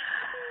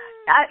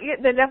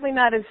 They're definitely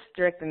not as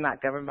strict and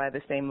not governed by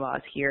the same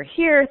laws here.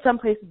 Here, some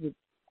places,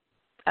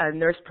 a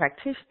nurse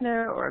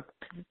practitioner or a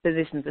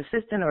physician's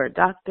assistant or a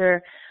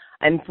doctor.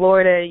 In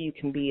Florida, you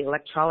can be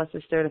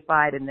electrolysis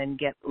certified and then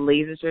get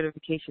laser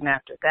certification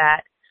after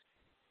that.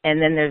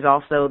 And then there's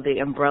also the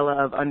umbrella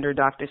of under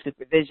doctor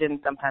supervision.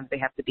 Sometimes they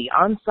have to be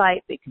on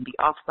site. They can be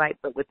off site,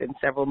 but within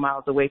several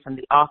miles away from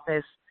the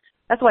office.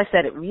 That's why I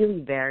said it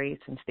really varies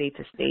from state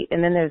to state.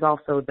 And then there's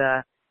also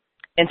the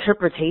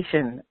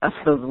interpretation of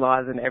those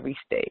laws in every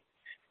state.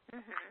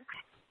 Mm-hmm.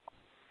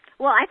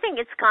 Well, I think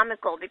it's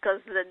comical because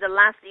the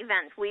last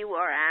event we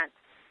were at,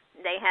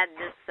 they had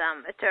this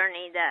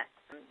attorney that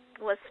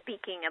was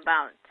speaking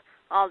about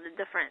all the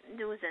different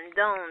do's and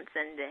don'ts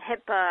and the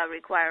HIPAA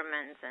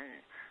requirements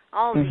and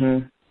all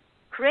these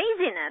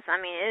craziness.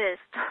 I mean, it is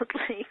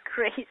totally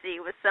crazy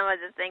with some of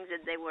the things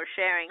that they were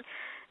sharing.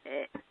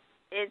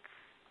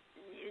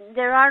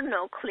 There are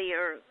no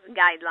clear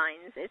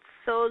guidelines. It's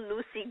so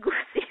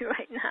loosey-goosey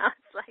right now.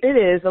 It's like, it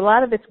is. A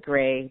lot of it's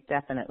gray,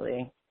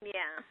 definitely.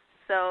 yeah.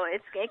 So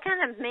it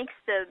kind of makes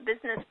the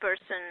business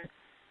person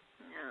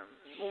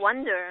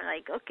wonder,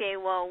 like, okay,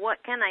 well,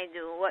 what can I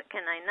do? What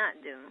can I not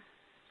do?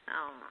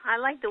 I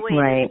like the way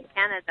it is in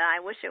Canada. I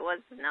wish it was.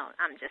 No,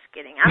 I'm just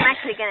kidding. I'm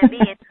actually going to be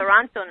in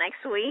Toronto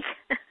next week.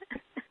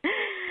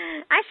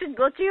 I should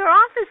go to your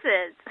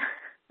offices.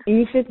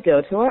 You should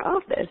go to our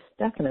office,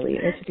 definitely.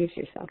 Introduce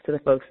yourself to the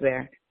folks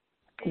there.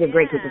 They're a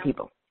great group of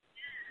people.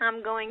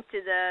 I'm going to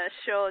the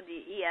show,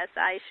 the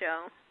ESI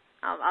show.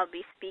 I'll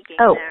be speaking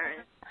there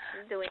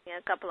and doing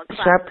a couple of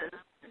classes.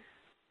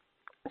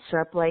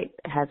 Sharp Light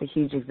has a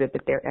huge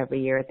exhibit there every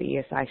year at the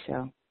ESI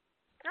show.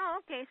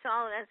 Oh, okay. So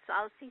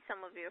I'll see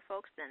some of your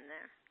folks then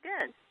there.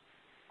 Good.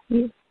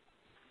 Yeah.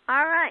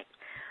 All right.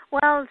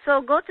 Well,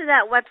 so go to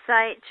that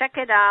website, check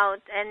it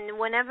out, and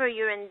whenever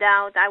you're in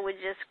doubt, I would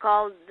just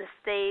call the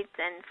state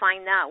and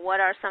find out what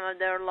are some of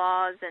their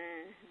laws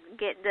and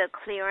get the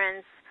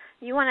clearance.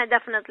 You want to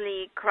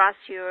definitely cross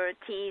your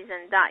T's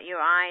and dot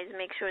your I's,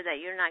 make sure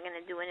that you're not going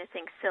to do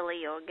anything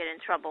silly or get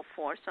in trouble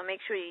for. So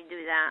make sure you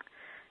do that,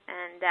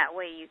 and that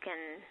way you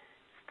can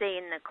stay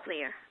in the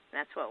clear.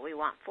 That's what we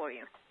want for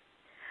you.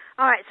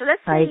 All right, so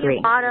let's say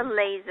you bought a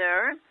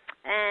laser,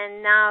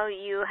 and now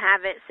you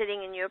have it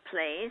sitting in your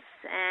place,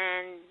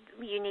 and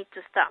you need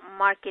to start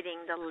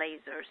marketing the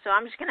laser. So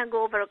I'm just going to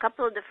go over a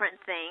couple of different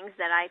things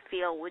that I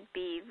feel would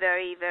be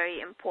very, very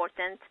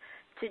important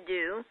to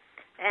do,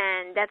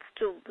 and that's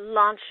to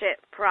launch it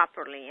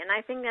properly. And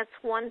I think that's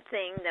one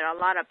thing that a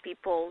lot of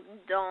people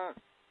don't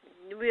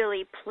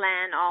really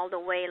plan all the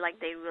way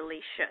like they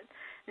really should.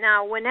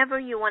 Now,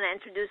 whenever you want to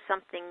introduce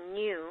something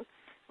new,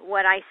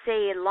 what I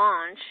say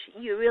launch,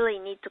 you really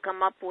need to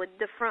come up with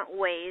different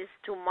ways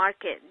to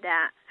market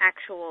that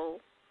actual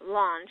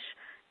launch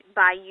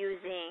by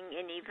using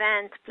an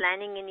event,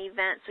 planning an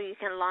event so you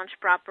can launch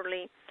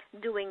properly,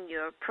 doing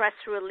your press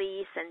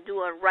release and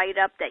do a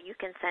write-up that you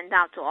can send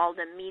out to all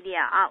the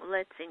media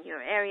outlets in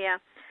your area.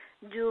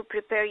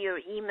 Prepare your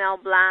email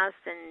blast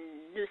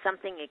and do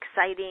something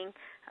exciting.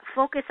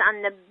 Focus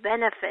on the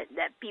benefit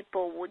that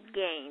people would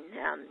gain,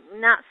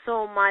 not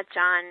so much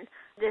on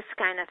this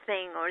kind of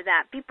thing or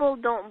that. People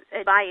don't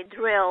buy a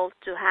drill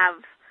to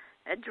have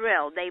a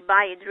drill. They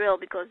buy a drill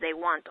because they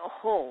want a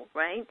hole,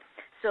 right?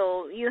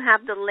 So you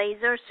have the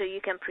laser so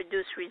you can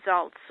produce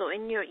results. So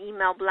in your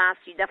email blast,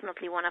 you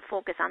definitely want to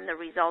focus on the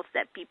results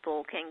that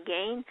people can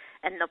gain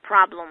and the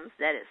problems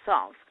that it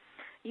solves.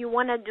 You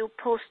want to do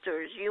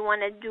posters. You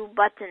want to do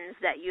buttons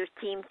that your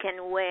team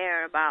can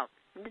wear about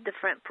the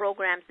different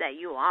programs that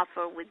you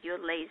offer with your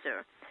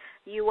laser.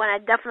 You want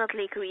to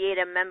definitely create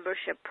a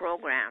membership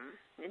program,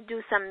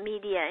 do some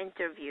media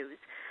interviews.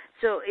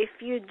 So if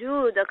you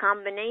do the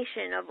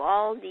combination of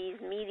all these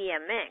media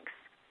mix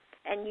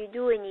and you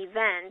do an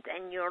event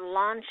and you're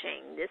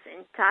launching this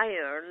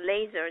entire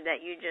laser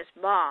that you just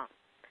bought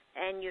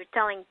and you're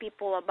telling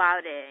people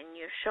about it and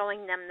you're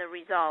showing them the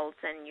results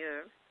and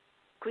you're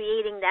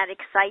creating that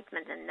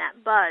excitement and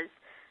that buzz,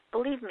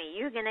 believe me,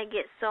 you're going to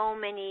get so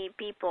many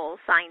people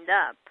signed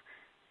up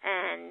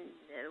and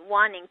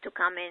wanting to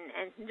come in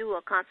and do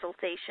a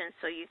consultation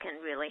so you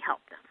can really help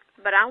them.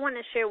 But I want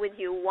to share with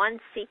you one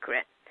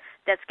secret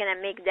that's going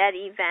to make that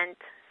event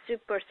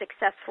super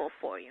successful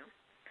for you.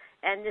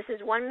 And this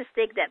is one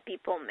mistake that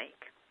people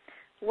make.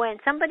 When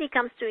somebody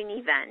comes to an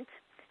event,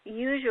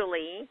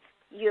 usually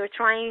you're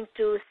trying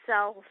to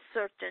sell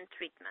certain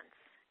treatments.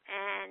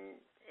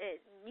 And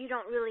you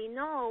don't really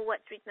know what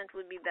treatment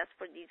would be best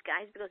for these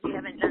guys because you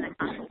haven't done a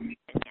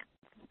consultation yet.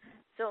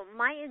 So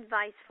my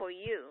advice for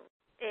you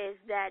is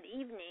that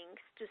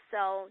evenings to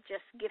sell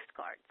just gift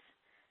cards.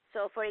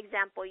 So, for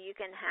example, you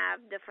can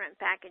have different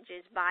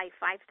packages, buy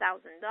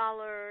 $5,000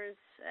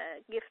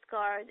 gift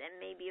card and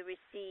maybe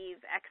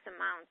receive X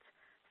amount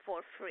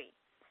for free.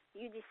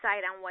 You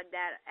decide on what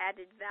that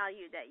added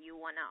value that you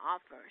want to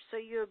offer. So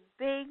your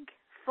big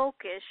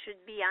focus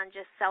should be on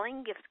just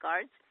selling gift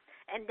cards,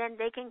 and then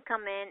they can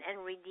come in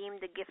and redeem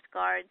the gift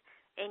card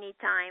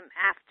anytime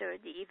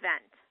after the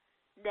event.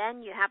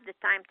 Then you have the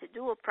time to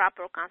do a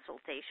proper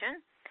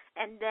consultation,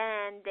 and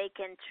then they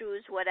can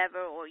choose whatever,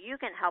 or you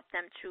can help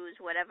them choose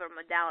whatever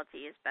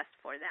modality is best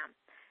for them.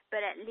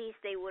 But at least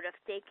they would have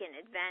taken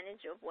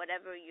advantage of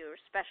whatever your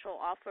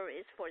special offer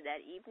is for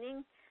that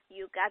evening.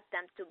 You got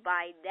them to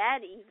buy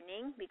that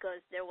evening because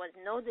there was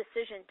no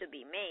decision to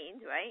be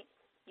made, right?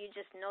 You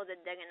just know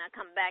that they're going to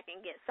come back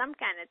and get some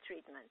kind of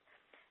treatment.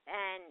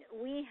 And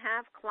we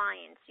have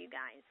clients, you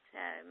guys.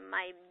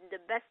 The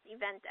best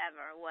event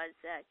ever was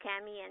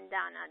Cammie and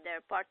Donna.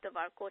 They're part of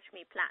our Coach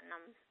Me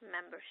Platinum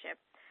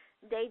membership.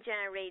 They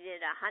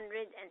generated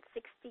 $160,000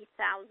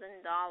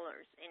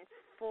 in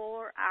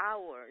 4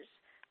 hours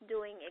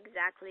doing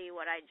exactly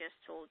what I just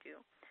told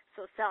you.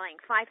 So selling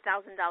 $5,000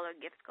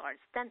 gift cards,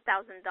 $10,000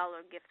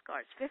 gift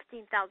cards,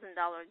 $15,000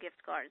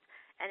 gift cards,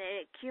 and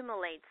it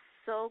accumulates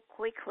so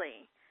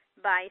quickly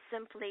by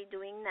simply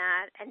doing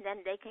that, and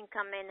then they can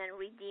come in and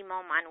redeem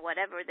them on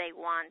whatever they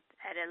want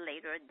at a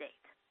later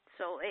date.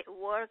 So it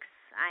works.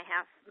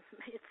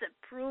 It's a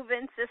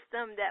proven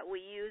system that we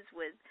use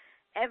with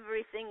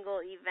every single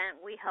event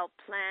we help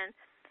plan,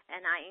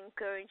 and I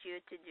encourage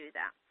you to do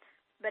that.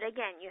 But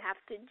again, you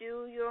have to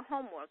do your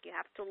homework. You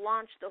have to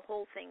launch the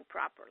whole thing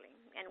properly.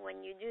 And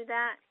when you do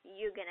that,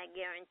 you're going to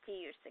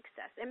guarantee your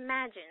success.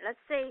 Imagine,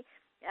 let's say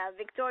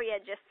Victoria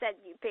just said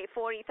you pay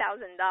 $40,000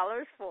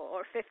 for,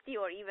 or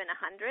 50, or even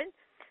 100.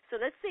 So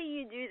let's say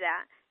you do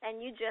that and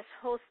you just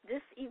host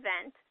this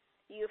event.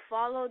 You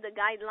follow the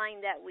guideline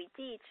that we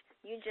teach.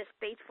 You just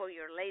paid for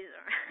your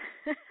laser.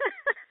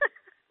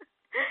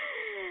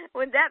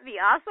 Would that be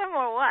awesome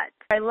or what?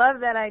 I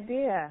love that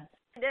idea.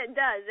 It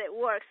does. It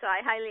works. So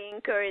I highly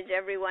encourage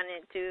everyone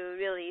to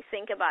really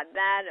think about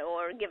that,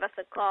 or give us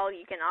a call.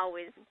 You can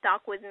always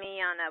talk with me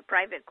on a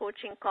private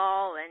coaching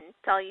call and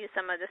tell you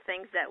some of the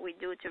things that we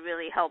do to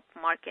really help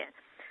market.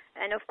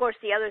 And, of course,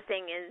 the other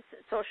thing is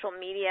social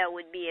media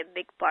would be a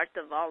big part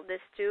of all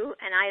this, too.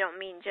 And I don't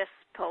mean just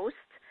post.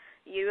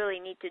 You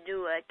really need to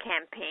do a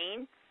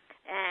campaign.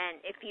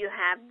 And if you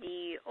have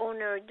the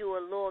owner do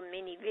a little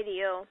mini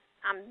video,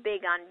 I'm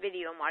big on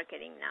video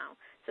marketing now.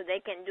 So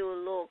they can do a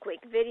little quick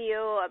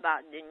video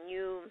about the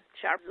new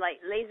sharp light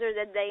laser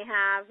that they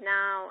have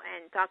now,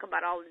 and talk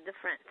about all the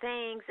different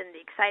things and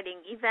the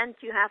exciting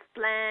event you have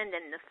planned,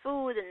 and the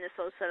food and the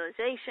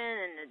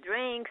socialization and the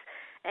drinks,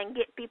 and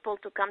get people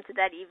to come to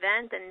that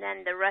event, and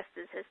then the rest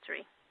is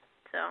history.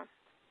 So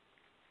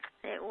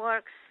it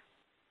works.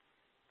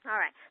 All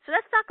right, so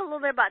let's talk a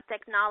little bit about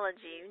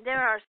technology.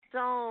 There are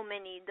so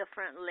many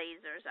different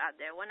lasers out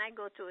there. When I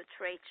go to a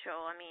trade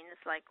show, I mean,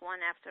 it's like one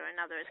after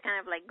another. It's kind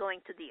of like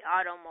going to the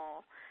auto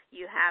mall.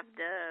 You have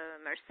the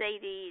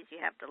Mercedes,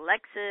 you have the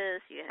Lexus,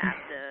 you have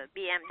the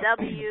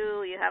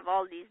BMW, you have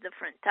all these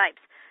different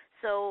types.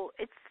 So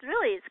it's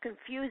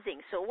confusing.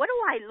 So what do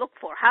I look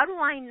for? How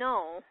do I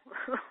know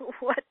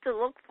what to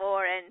look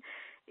for, and,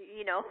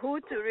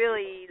 who to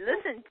really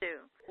listen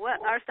to?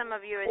 What are some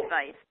of your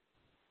advice?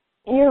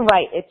 You're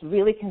right. It's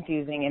really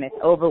confusing and it's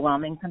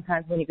overwhelming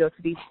sometimes when you go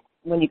to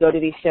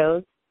these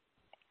shows.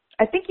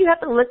 I think you have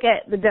to look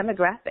at the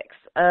demographics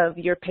of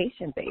your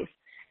patient base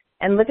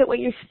and look at what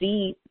you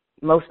see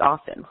most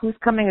often. Who's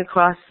coming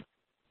across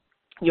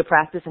your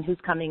practice and who's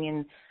coming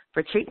in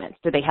for treatments?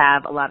 Do they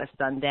have a lot of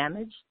sun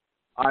damage?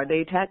 Are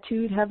they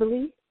tattooed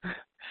heavily?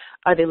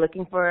 Are they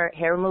looking for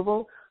hair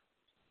removal?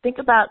 Think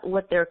about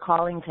what they're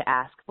calling to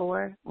ask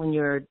for when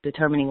you're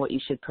determining what you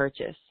should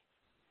purchase,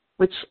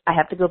 which I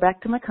have to go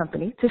back to my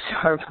company, to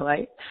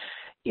SharpLight.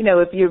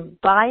 If you're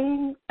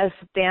buying a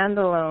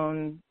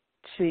standalone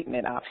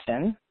treatment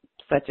option,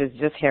 such as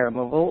just hair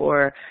removal,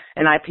 or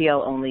an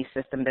IPL-only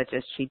system that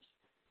just treats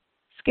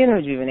skin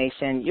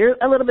rejuvenation, you're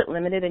a little bit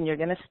limited and you're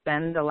going to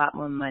spend a lot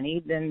more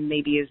money than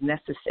maybe is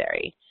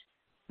necessary.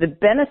 The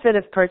benefit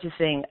of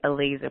purchasing a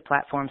laser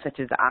platform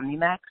such as the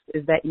OmniMax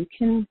is that you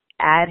can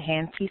add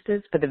hand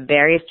pieces for the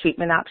various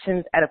treatment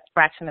options at a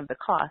fraction of the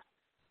cost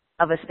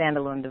of a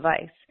standalone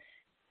device.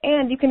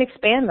 And you can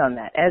expand on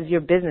that as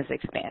your business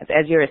expands,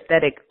 as your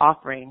aesthetic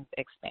offerings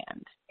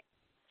expand.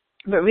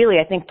 But really,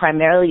 I think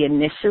primarily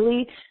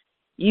initially,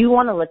 you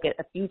want to look at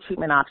a few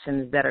treatment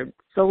options that are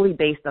solely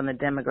based on the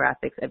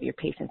demographics of your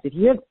patients. If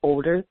you have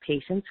older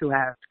patients who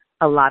have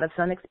a lot of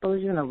sun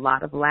exposure and a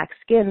lot of lax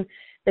skin,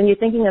 then you're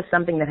thinking of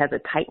something that has a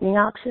tightening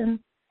option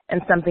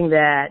and something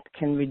that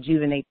can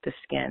rejuvenate the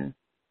skin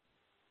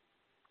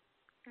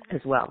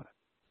as well.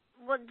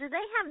 Well, do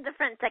they have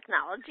different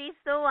technologies,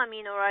 though? I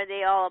mean, or are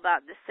they all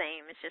about the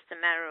same? It's just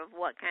a matter of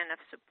what kind of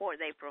support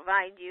they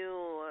provide you,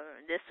 or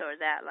this or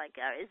that.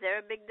 Is there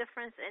a big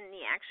difference in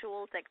the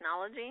actual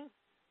technology?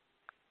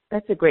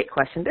 That's a great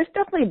question. There's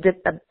definitely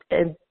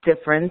a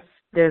difference.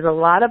 There's a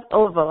lot of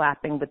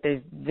overlapping, but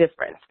there's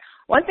difference.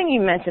 One thing you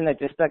mentioned that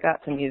just stuck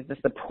out to me is the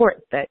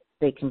support that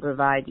they can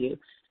provide you.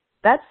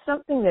 That's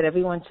something that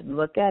everyone should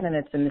look at, and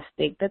it's a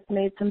mistake that's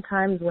made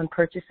sometimes when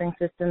purchasing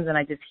systems, and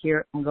I just hear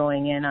it from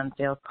going in on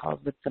sales calls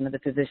with some of the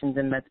physicians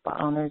and med spa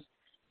owners.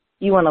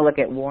 You want to look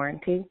at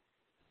warranty.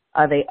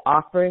 Are they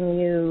offering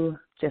you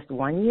just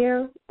 1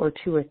 year or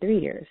 2 or 3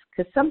 years?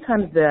 Because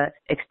sometimes the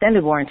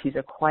extended warranties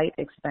are quite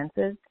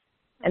expensive,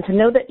 and to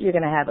know that you're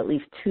going to have at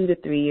least 2 to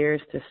 3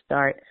 years to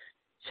start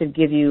should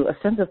give you a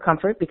sense of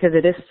comfort, because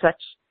it is such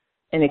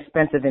an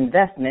expensive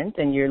investment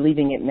and you're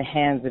leaving it in the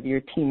hands of your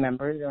team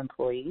members or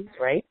employees,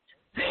 right?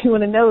 You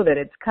want to know that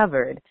it's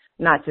covered,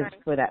 not just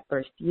for that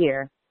first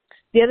year.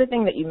 The other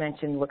thing that you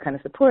mentioned, what kind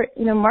of support,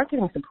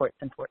 marketing support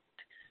is important.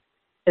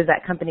 Is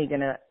that company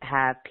going to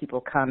have people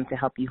come to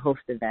help you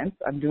host events?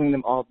 I'm doing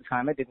them all the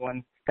time. I did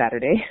one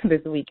Saturday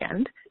this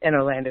weekend in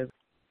Orlando.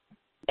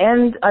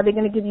 And are they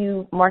going to give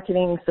you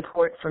marketing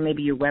support for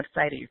maybe your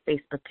website or your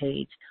Facebook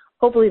page?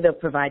 Hopefully they'll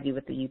provide you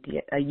with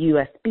a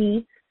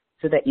USB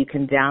so that you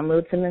can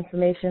download some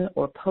information,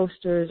 or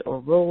posters or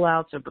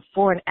rollouts or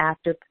before and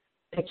after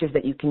pictures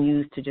that you can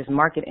use to just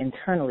market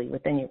internally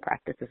within your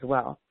practice as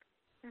well.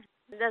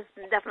 It does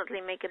definitely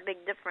make a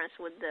big difference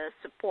with the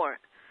support.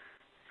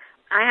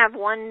 I have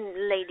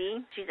one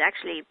lady, she's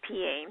actually a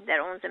PA that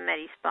owns a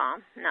Medi-Spa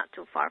not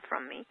too far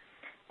from me.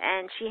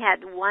 And she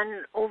had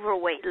one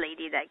overweight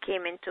lady that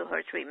came into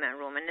her treatment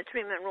room, and the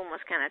treatment room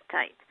was kind of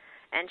tight.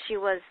 And she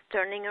was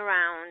turning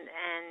around,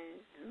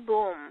 and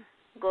boom,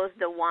 goes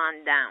the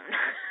wand down,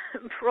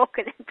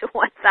 broken into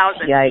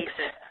 1,000 Yikes.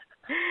 pieces.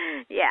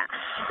 Yeah,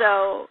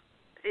 so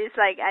it's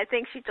like, I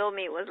think she told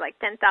me it was like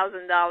 $10,000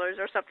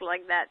 or something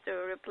like that to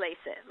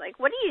replace it. Like,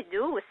 what do you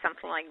do with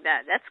something like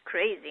that? That's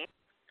crazy.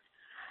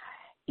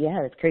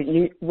 Yeah, that's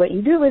crazy. What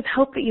you do is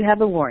hope that you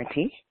have a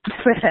warranty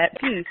for that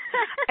piece.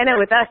 I know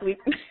with us,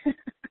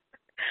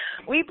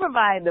 we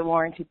provide the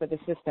warranty for the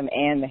system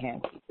and the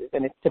hand pieces,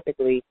 and it's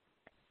typically,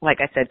 like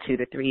I said, 2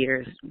 to 3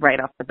 years right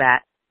off the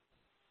bat,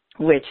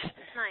 which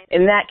nice.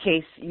 In that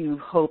case, you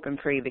hope and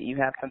pray that you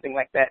have something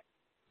like that.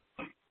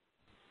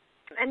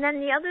 And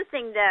then the other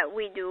thing that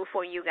we do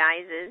for you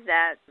guys is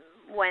that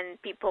when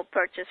people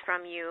purchase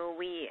from you,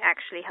 we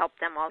actually help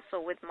them also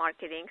with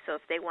marketing. So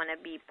if they want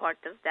to be part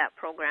of that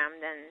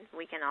program, then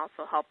we can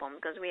also help them,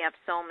 because we have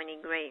so many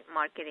great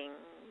marketing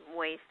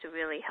ways to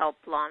really help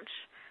launch,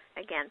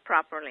 again,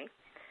 properly.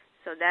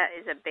 So that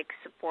is a big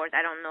support.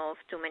 I don't know if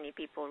too many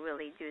people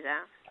really do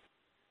that.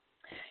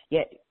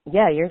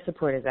 Yeah, your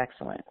support is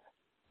excellent.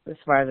 As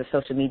far as a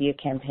social media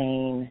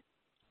campaign,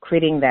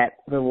 creating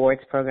that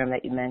rewards program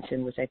that you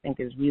mentioned, which I think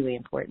is really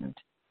important.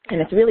 And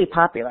it's really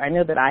popular. I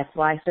know that I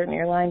fly certain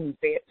airlines and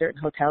stay at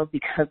certain hotels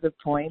because of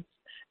points.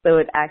 So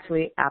it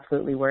actually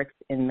absolutely works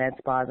in med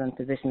spas and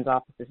physicians'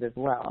 offices as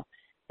well.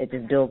 It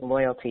just builds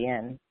loyalty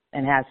in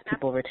and has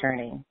people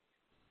returning.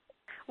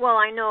 Well,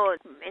 I know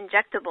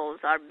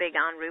injectables are big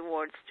on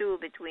rewards, too,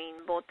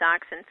 between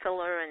Botox and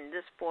filler and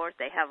Dysport.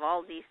 They have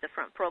all these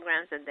different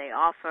programs that they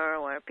offer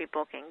where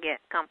people can get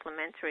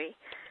complimentary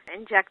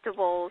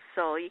injectables.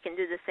 So you can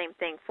do the same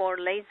thing for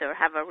laser,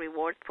 have a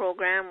reward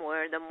program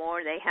where the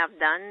more they have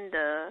done,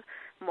 the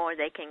more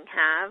they can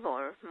have,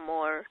 or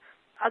more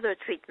other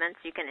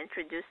treatments you can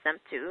introduce them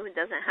to. It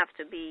doesn't have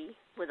to be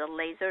with a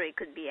laser. It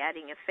could be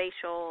adding a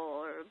facial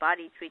or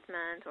body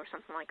treatment or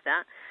something like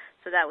that.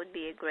 So that would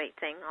be a great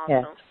thing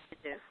also to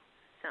do.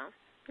 So,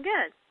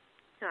 good.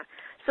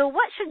 So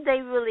what should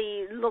they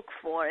really look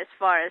for as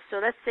far as, so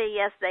let's say,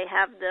 yes, they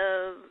have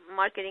the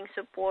marketing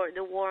support,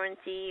 the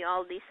warranty,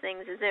 all these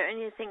things. Is there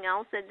anything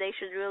else that they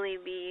should really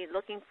be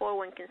looking for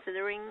when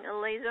considering a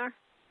laser?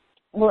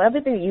 Well,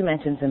 everything that you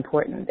mentioned is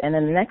important. And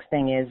then the next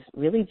thing is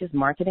really just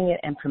marketing it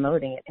and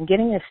promoting it and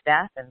getting your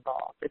staff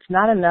involved. It's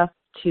not enough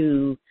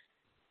to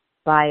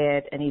buy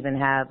it and even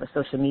have a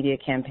social media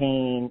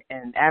campaign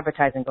and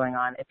advertising going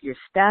on if your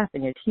staff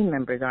and your team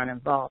members aren't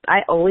involved.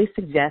 I always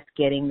suggest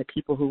getting the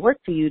people who work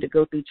for you to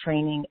go through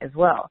training as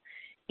well.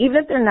 Even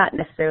if they're not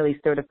necessarily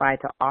certified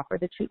to offer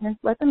the treatment,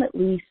 let them at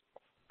least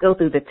go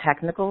through the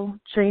technical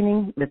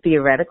training, the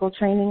theoretical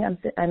training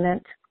I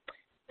meant,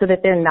 so that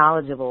they're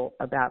knowledgeable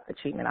about the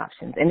treatment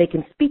options and they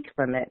can speak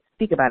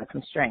about it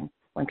from strength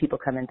when people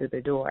come in through the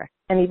door,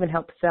 and even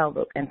help sell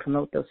and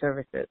promote those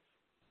services.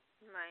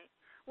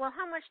 Well,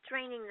 how much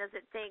training does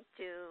it take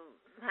to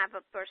have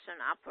a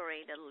person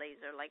operate a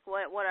laser? Like,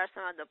 what are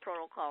some of the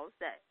protocols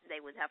that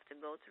they would have to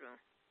go through?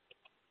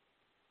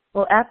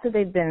 Well, after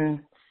they've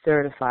been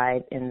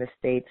certified in the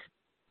States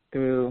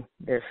through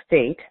their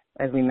state,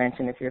 as we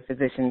mentioned, if you're a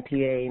physician,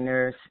 PA,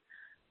 nurse,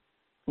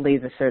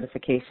 laser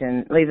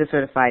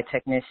certified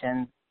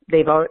technician,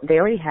 they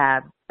already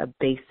have a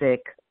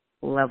basic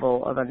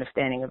level of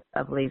understanding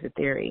of laser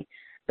theory.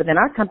 But then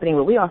our company,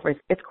 what we offer is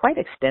it's quite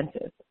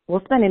extensive.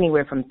 We'll spend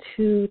anywhere from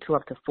 2 to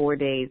up to 4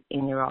 days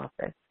in your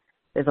office.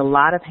 There's a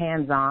lot of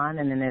hands-on,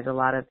 and then there's a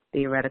lot of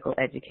theoretical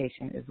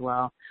education as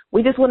well.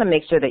 We just want to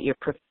make sure that you're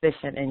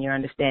proficient in your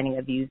understanding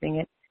of using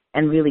it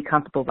and really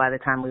comfortable by the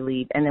time we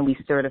leave. And then we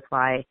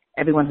certify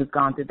everyone who's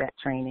gone through that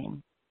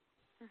training.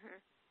 Mm-hmm.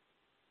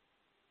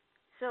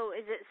 So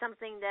is it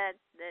something that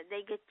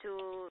they get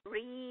to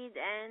read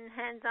and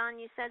hands-on,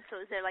 you said?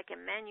 So is there like a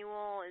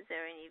manual? Is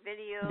there any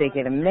video? They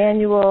get a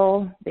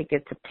manual. They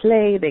get to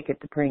play. They get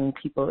to bring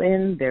people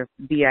in. They're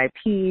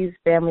VIPs,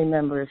 family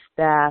members,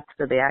 staff,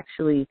 so they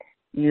actually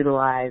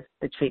utilize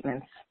the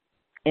treatments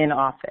in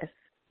office.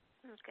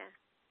 Okay.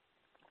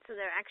 So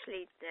they're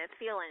actually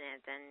feeling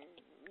it and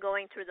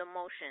going through the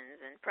motions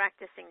and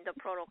practicing the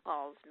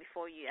protocols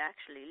before you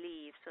actually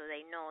leave, so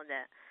they know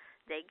that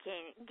they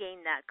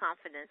gain that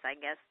confidence, I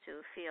guess, to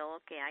feel,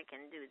 okay, I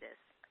can do this.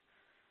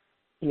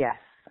 Yes.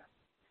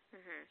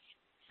 Mm-hmm.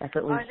 That's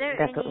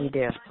what we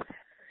do.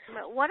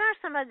 What are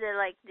some of the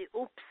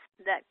oops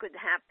that could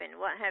happen?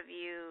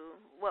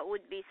 What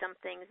would be some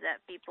things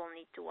that people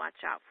need to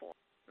watch out for?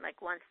 Like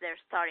once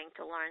they're starting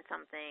to learn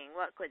something,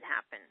 what could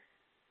happen?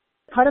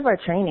 Part of our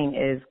training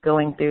is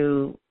going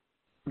through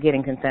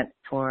getting consent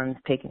forms,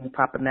 taking the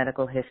proper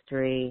medical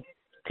history,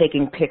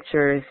 taking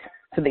pictures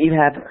so that you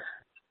have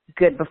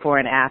good before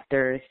and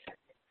afters.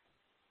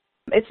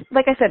 It's,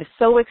 like I said, it's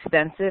so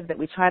extensive that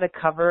we try to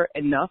cover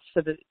enough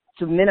so that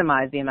to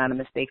minimize the amount of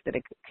mistakes that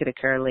could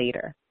occur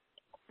later.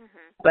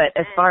 Mm-hmm. But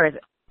as far as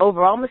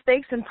overall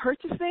mistakes in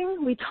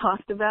purchasing, we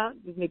talked about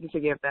just making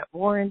sure you have that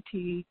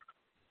warranty,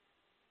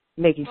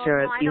 making Well,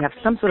 sure no, I you don't have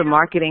mean, some sort of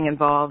marketing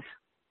involved.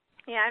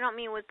 Yeah, I don't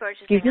mean with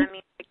purchasing. Excuse me? I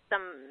mean like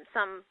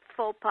some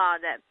faux pas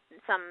that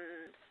some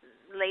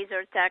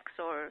laser techs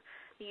or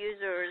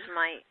users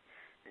might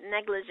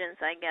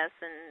negligence, I guess,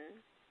 and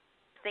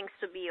things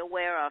to be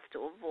aware of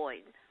to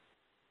avoid.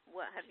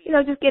 What have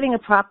you? Just getting a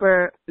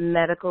proper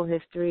medical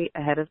history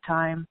ahead of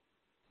time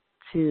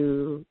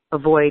to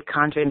avoid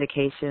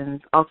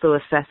contraindications. Also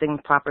assessing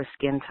proper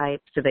skin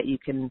type so that you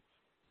can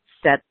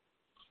set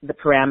the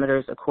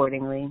parameters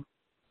accordingly.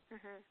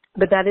 Mhm.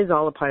 But that is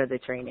all a part of the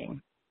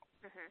training.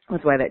 Mhm.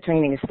 That's why that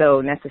training is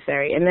so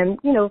necessary. And then,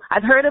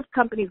 I've heard of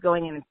companies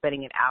going in and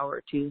spending an hour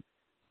or two.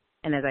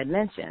 And as I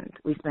mentioned,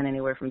 we spend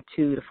anywhere from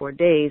 2 to 4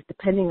 days,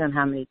 depending on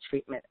how many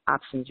treatment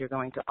options you're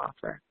going to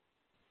offer.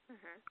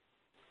 Mhm.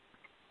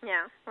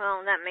 Yeah,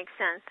 well, that makes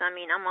sense. I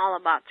mean, I'm all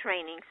about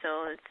training,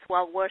 so it's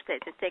well worth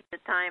it to take the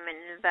time and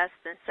invest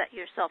and set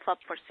yourself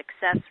up for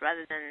success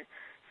rather than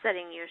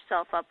setting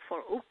yourself up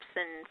for oops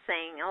and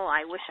saying, oh,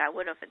 I wish I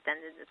would have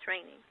attended the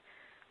training.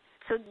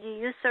 So do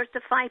you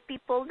certify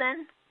people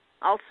then?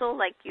 Also,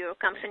 like your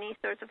company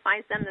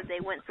certifies them that they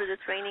went through the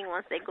training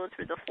once they go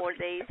through the 4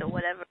 days or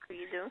whatever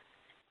you do?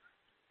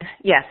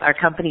 Yes, our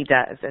company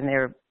does, and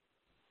they're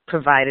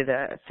provided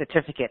a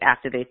certificate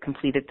after they've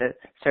completed the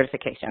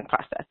certification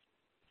process.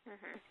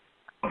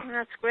 Mm-hmm.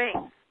 That's great.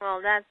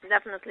 Well, that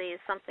definitely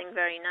is something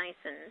very nice,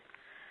 and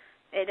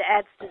it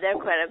adds to their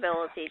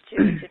credibility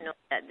to know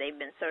that they've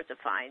been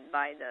certified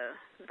by the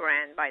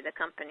brand, by the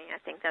company. I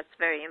think that's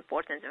very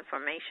important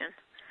information.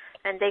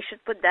 And they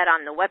should put that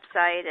on the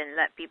website and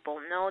let people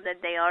know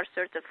that they are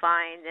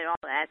certified. It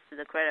all adds to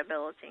the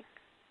credibility.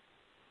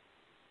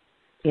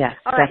 Yes,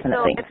 all right,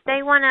 definitely. So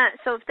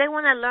if they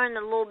wanna learn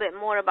a little bit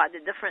more about the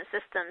different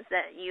systems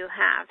that you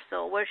have,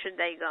 so where should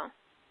they go?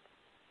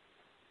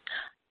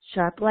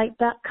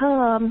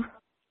 Sharplight.com.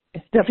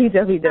 It's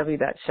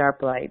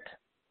www.sharplight.com.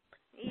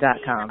 Easy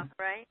enough,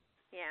 right?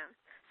 Yeah.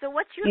 So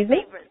what's your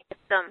favorite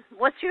system?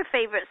 What's your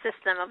favorite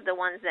system of the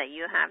ones that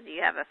you have? Do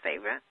you have a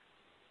favorite?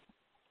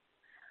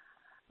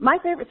 My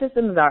favorite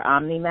system is our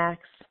OmniMax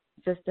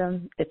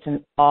system. It's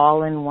an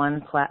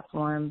all-in-one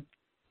platform.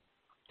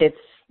 It's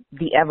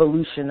the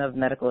evolution of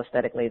medical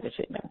aesthetic laser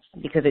treatments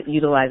because it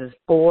utilizes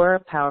 4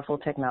 powerful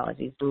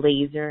technologies: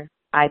 laser,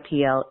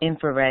 IPL,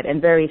 infrared, and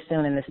very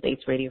soon in the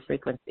States, radio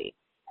frequency.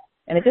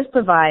 And it just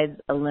provides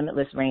a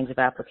limitless range of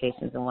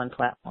applications in one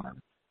platform.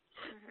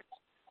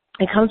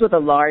 It comes with a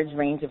large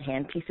range of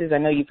handpieces. I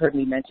know you've heard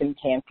me mention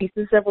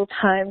handpieces several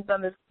times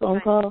on this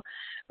phone call,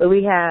 but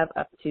we have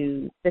up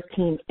to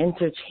 15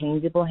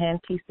 interchangeable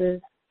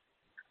handpieces.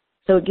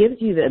 So it gives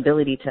you the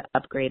ability to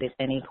upgrade at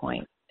any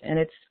point. And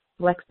it's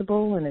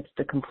flexible, and it's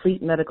the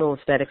complete medical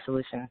aesthetic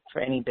solution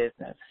for any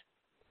business.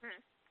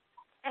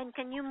 And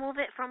can you move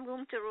it from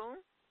room to room?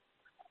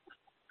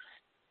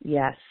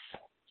 Yes.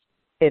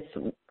 It's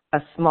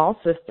a small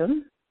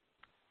system,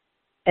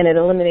 and it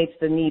eliminates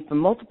the need for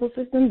multiple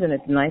systems, and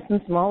it's nice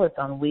and small. It's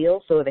on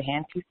wheels, so are the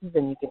handpieces,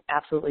 and you can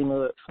absolutely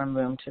move it from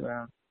room to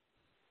room.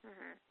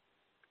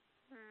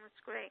 That's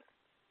great.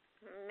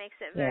 It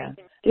makes it very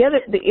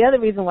convenient. The other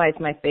reason why it's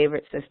my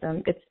favorite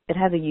system, it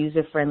has a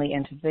user-friendly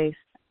interface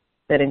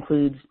that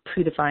includes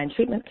predefined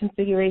treatment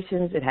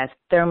configurations. It has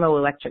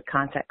thermoelectric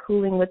contact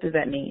cooling. What does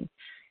that mean?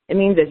 It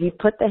means if you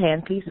put the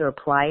handpiece or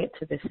apply it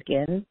to the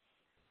skin,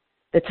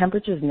 the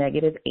temperature is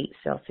 -8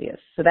 °C.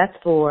 So that's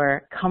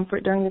for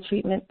comfort during the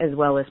treatment as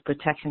well as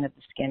protection of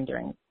the skin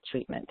during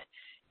treatment.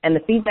 And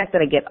the feedback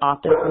that I get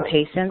often from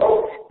patients,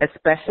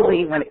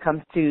 especially when it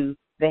comes to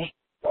the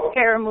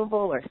hair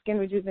removal or skin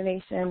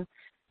rejuvenation,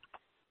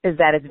 is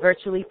that it's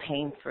virtually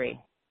pain-free.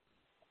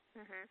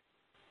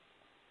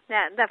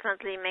 That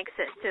definitely makes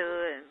it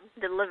to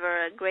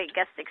deliver a great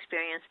guest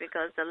experience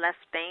because the less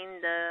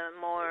pain, the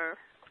more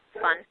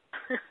fun,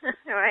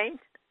 right?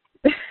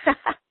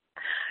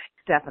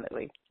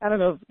 Definitely. I don't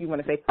know if you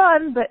want to say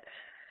fun, but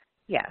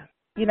yeah,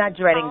 you're not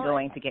dreading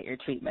going to get your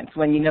treatments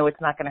when you know it's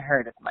not going to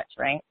hurt as much,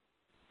 right?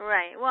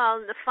 Right. Well,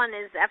 the fun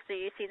is after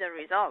you see the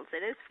results.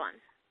 It is fun.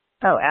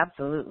 Oh,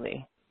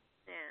 absolutely.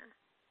 Yeah.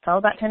 It's all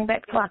about turning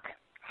back the clock.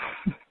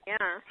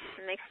 Yeah.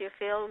 It makes you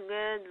feel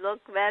good,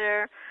 look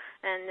better.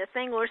 And the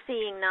thing we're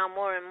seeing now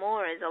more and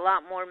more is a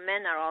lot more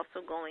men are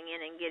also going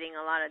in and getting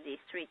a lot of these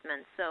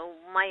treatments. So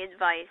my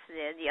advice,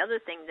 the other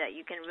thing that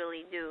you can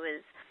really do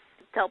is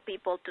tell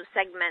people to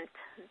segment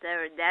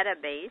their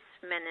database,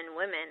 men and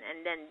women,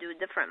 and then do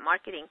different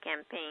marketing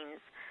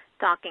campaigns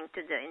talking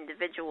to the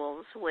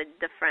individuals with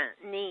different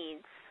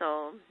needs.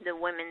 So the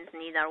women's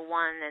need are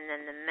one, and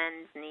then the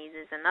men's need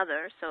is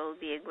another. So it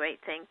would be a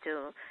great thing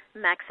to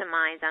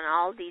maximize on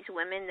all these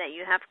women that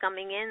you have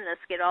coming in.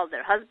 Let's get all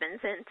their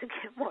husbands in to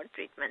get more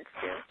treatments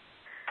too.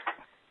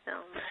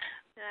 So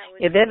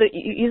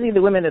usually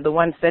the women are the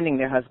ones sending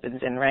their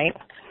husbands in, right?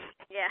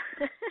 Yeah.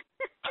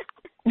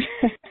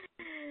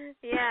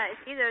 Yeah,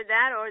 it's either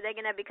that or they're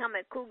going to become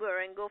a cougar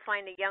and go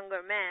find a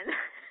younger man.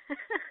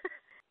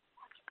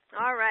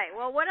 All right.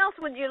 Well, what else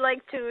would you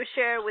like to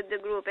share with the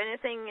group?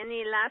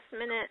 Any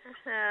last-minute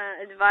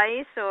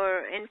advice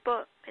or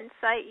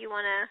insight you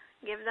want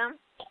to give them?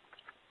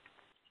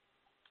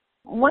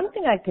 One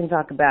thing I can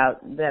talk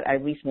about that I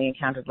recently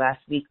encountered last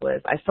week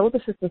was I sold the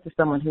system to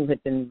someone who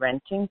had been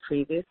renting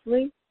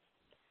previously.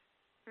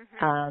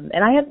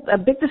 And I had a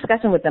big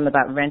discussion with them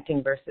about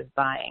renting versus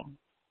buying.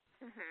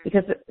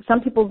 Because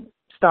some people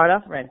start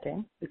off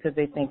renting because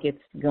they think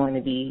it's going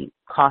to be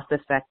cost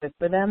effective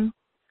for them.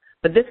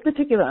 But this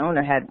particular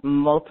owner had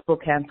multiple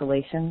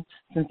cancellations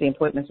since the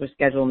appointments were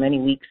scheduled many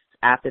weeks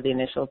after the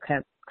initial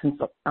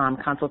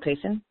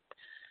consultation.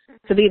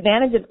 So the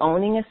advantage of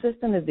owning a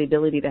system is the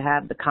ability to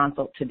have the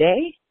consult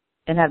today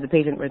and have the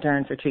patient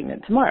return for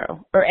treatment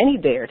tomorrow or any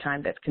day or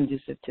time that's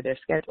conducive to their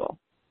schedule.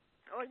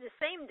 Or the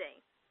same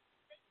day.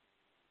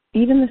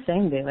 Even the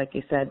same day, like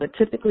you said, but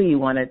typically you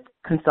want to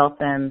consult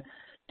them,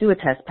 do a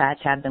test patch,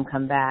 have them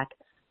come back,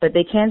 but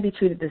they can be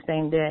treated the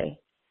same day.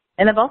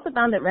 And I've also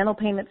found that rental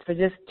payments for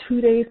just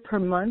 2 days per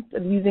month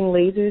of using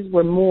lasers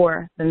were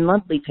more than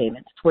monthly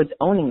payments towards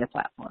owning the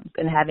platforms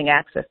and having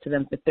access to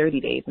them for 30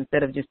 days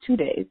instead of just 2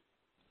 days.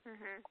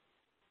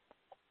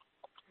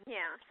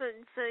 Yeah. So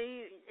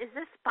is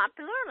this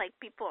popular? Like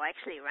people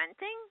actually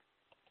renting?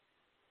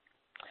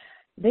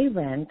 They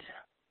rent,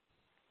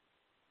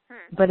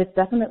 but it's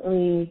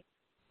definitely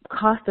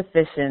cost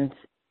efficient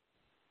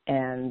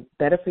and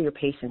better for your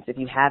patients if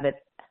you have it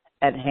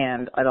at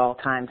hand at all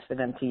times for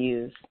them to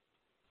use.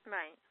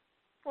 Right.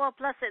 Well,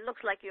 plus it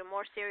looks like you're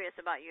more serious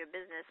about your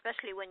business,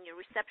 especially when your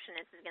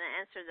receptionist is going to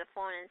answer the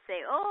phone and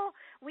say, "Oh,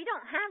 we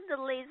don't have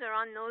the laser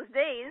on those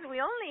days. We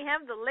only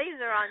have the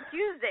laser on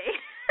Tuesday."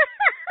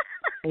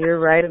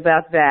 You're right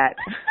about that.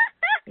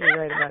 You're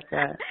right about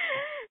that.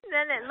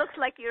 Then it looks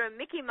like you're a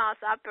Mickey Mouse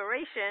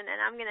operation, and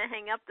I'm going to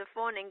hang up the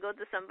phone and go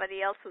to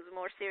somebody else who's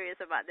more serious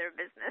about their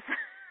business.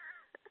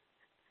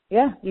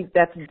 Yeah,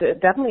 that's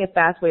definitely a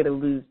fast way to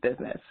lose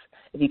business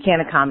if you can't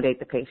accommodate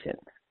the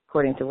patient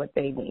according to what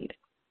they need.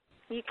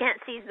 You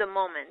can't seize the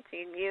moment.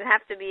 You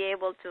have to be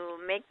able to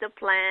make the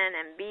plan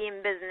and be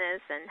in business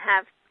and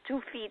have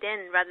 2 feet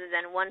in rather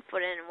than 1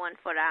 foot in and 1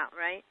 foot out,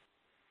 right?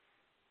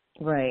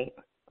 Right.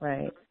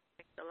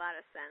 Makes a lot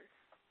of sense.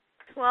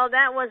 Well,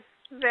 that was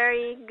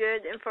very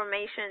good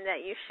information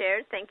that you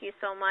shared. Thank you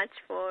so much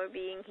for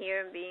being here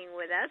and being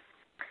with us.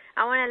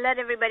 I want to let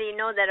everybody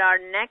know that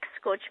our next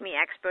Coach Me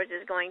expert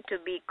is going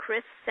to be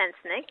Chris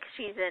Sensnick.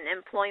 She's an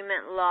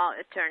employment law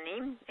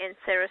attorney in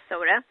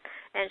Sarasota,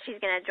 and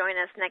she's going to join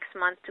us next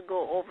month to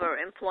go over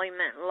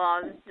employment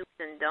laws, do's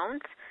and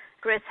don'ts.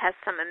 Chris has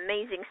some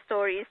amazing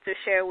stories to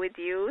share with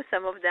you.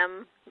 Some of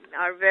them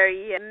are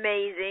very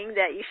amazing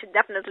that you should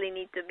definitely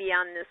need to be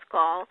on this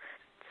call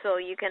so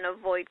you can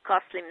avoid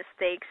costly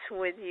mistakes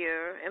with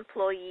your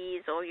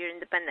employees or your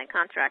independent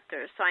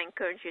contractors. So I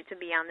encourage you to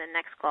be on the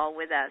next call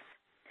with us.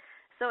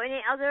 So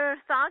any other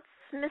thoughts,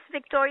 Miss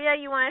Victoria,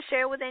 you want to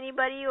share with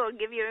anybody or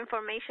give your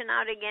information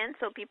out again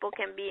so people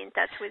can be in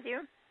touch with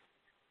you?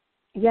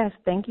 Yes,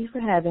 thank you for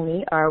having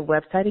me. Our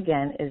website,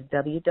 again, is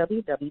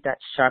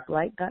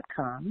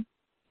www.sharplight.com.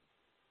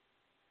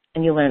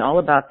 And you'll learn all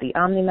about the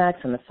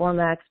OmniMax and the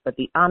ForMax, but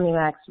the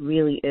OmniMax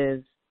really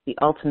is the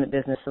ultimate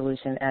business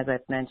solution, as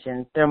I've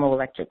mentioned,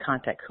 thermoelectric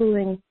contact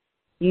cooling,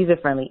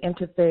 user-friendly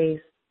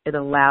interface. It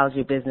allows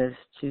your business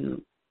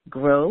to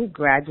grow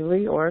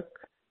gradually or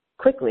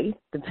quickly,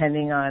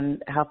 depending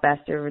on how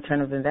fast your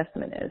return of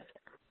investment is.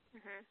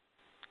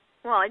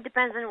 Well, it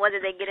depends on whether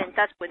they get in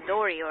touch with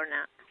Dory or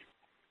not.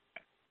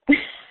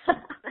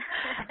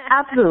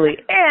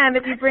 Absolutely. And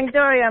if you bring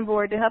Dory on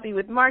board to help you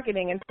with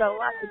marketing and sell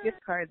lots of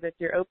gift cards at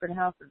your open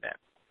house event.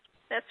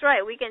 That's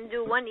right. We can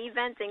do one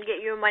event and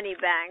get your money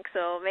back,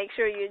 so make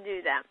sure you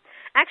do that.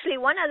 Actually,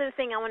 one other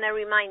thing I want to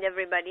remind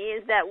everybody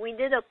is that we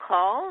did a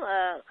call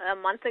a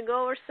month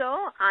ago or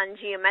so on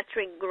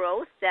geometric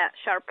growth that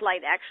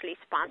SharpLight actually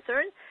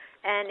sponsored,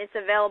 and it's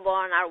available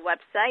on our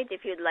website.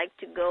 If you'd like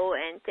to go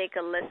and take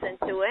a listen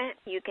to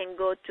it, you can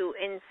go to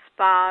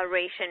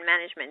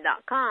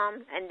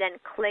inspirationmanagement.com and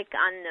then click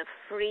on the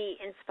free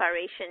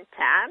inspiration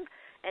tab,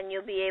 and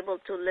you'll be able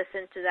to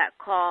listen to that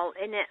call.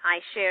 In it,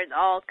 I shared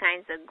all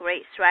kinds of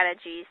great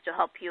strategies to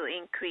help you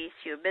increase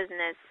your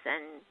business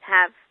and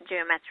have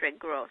geometric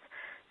growth.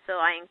 So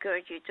I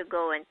encourage you to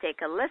go and take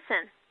a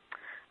listen.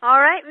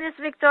 All right, Ms.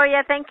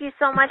 Victoria, thank you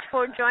so much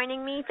for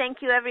joining me.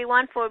 Thank you,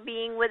 everyone, for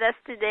being with us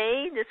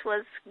today. This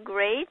was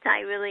great. I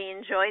really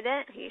enjoyed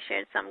it. You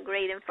shared some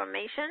great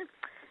information.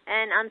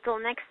 And until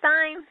next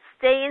time,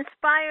 stay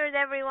inspired,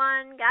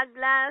 everyone. God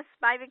bless.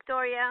 Bye,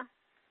 Victoria.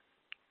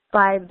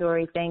 Bye,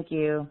 Dory. Thank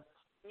you.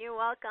 You're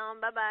welcome.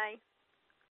 Bye-bye.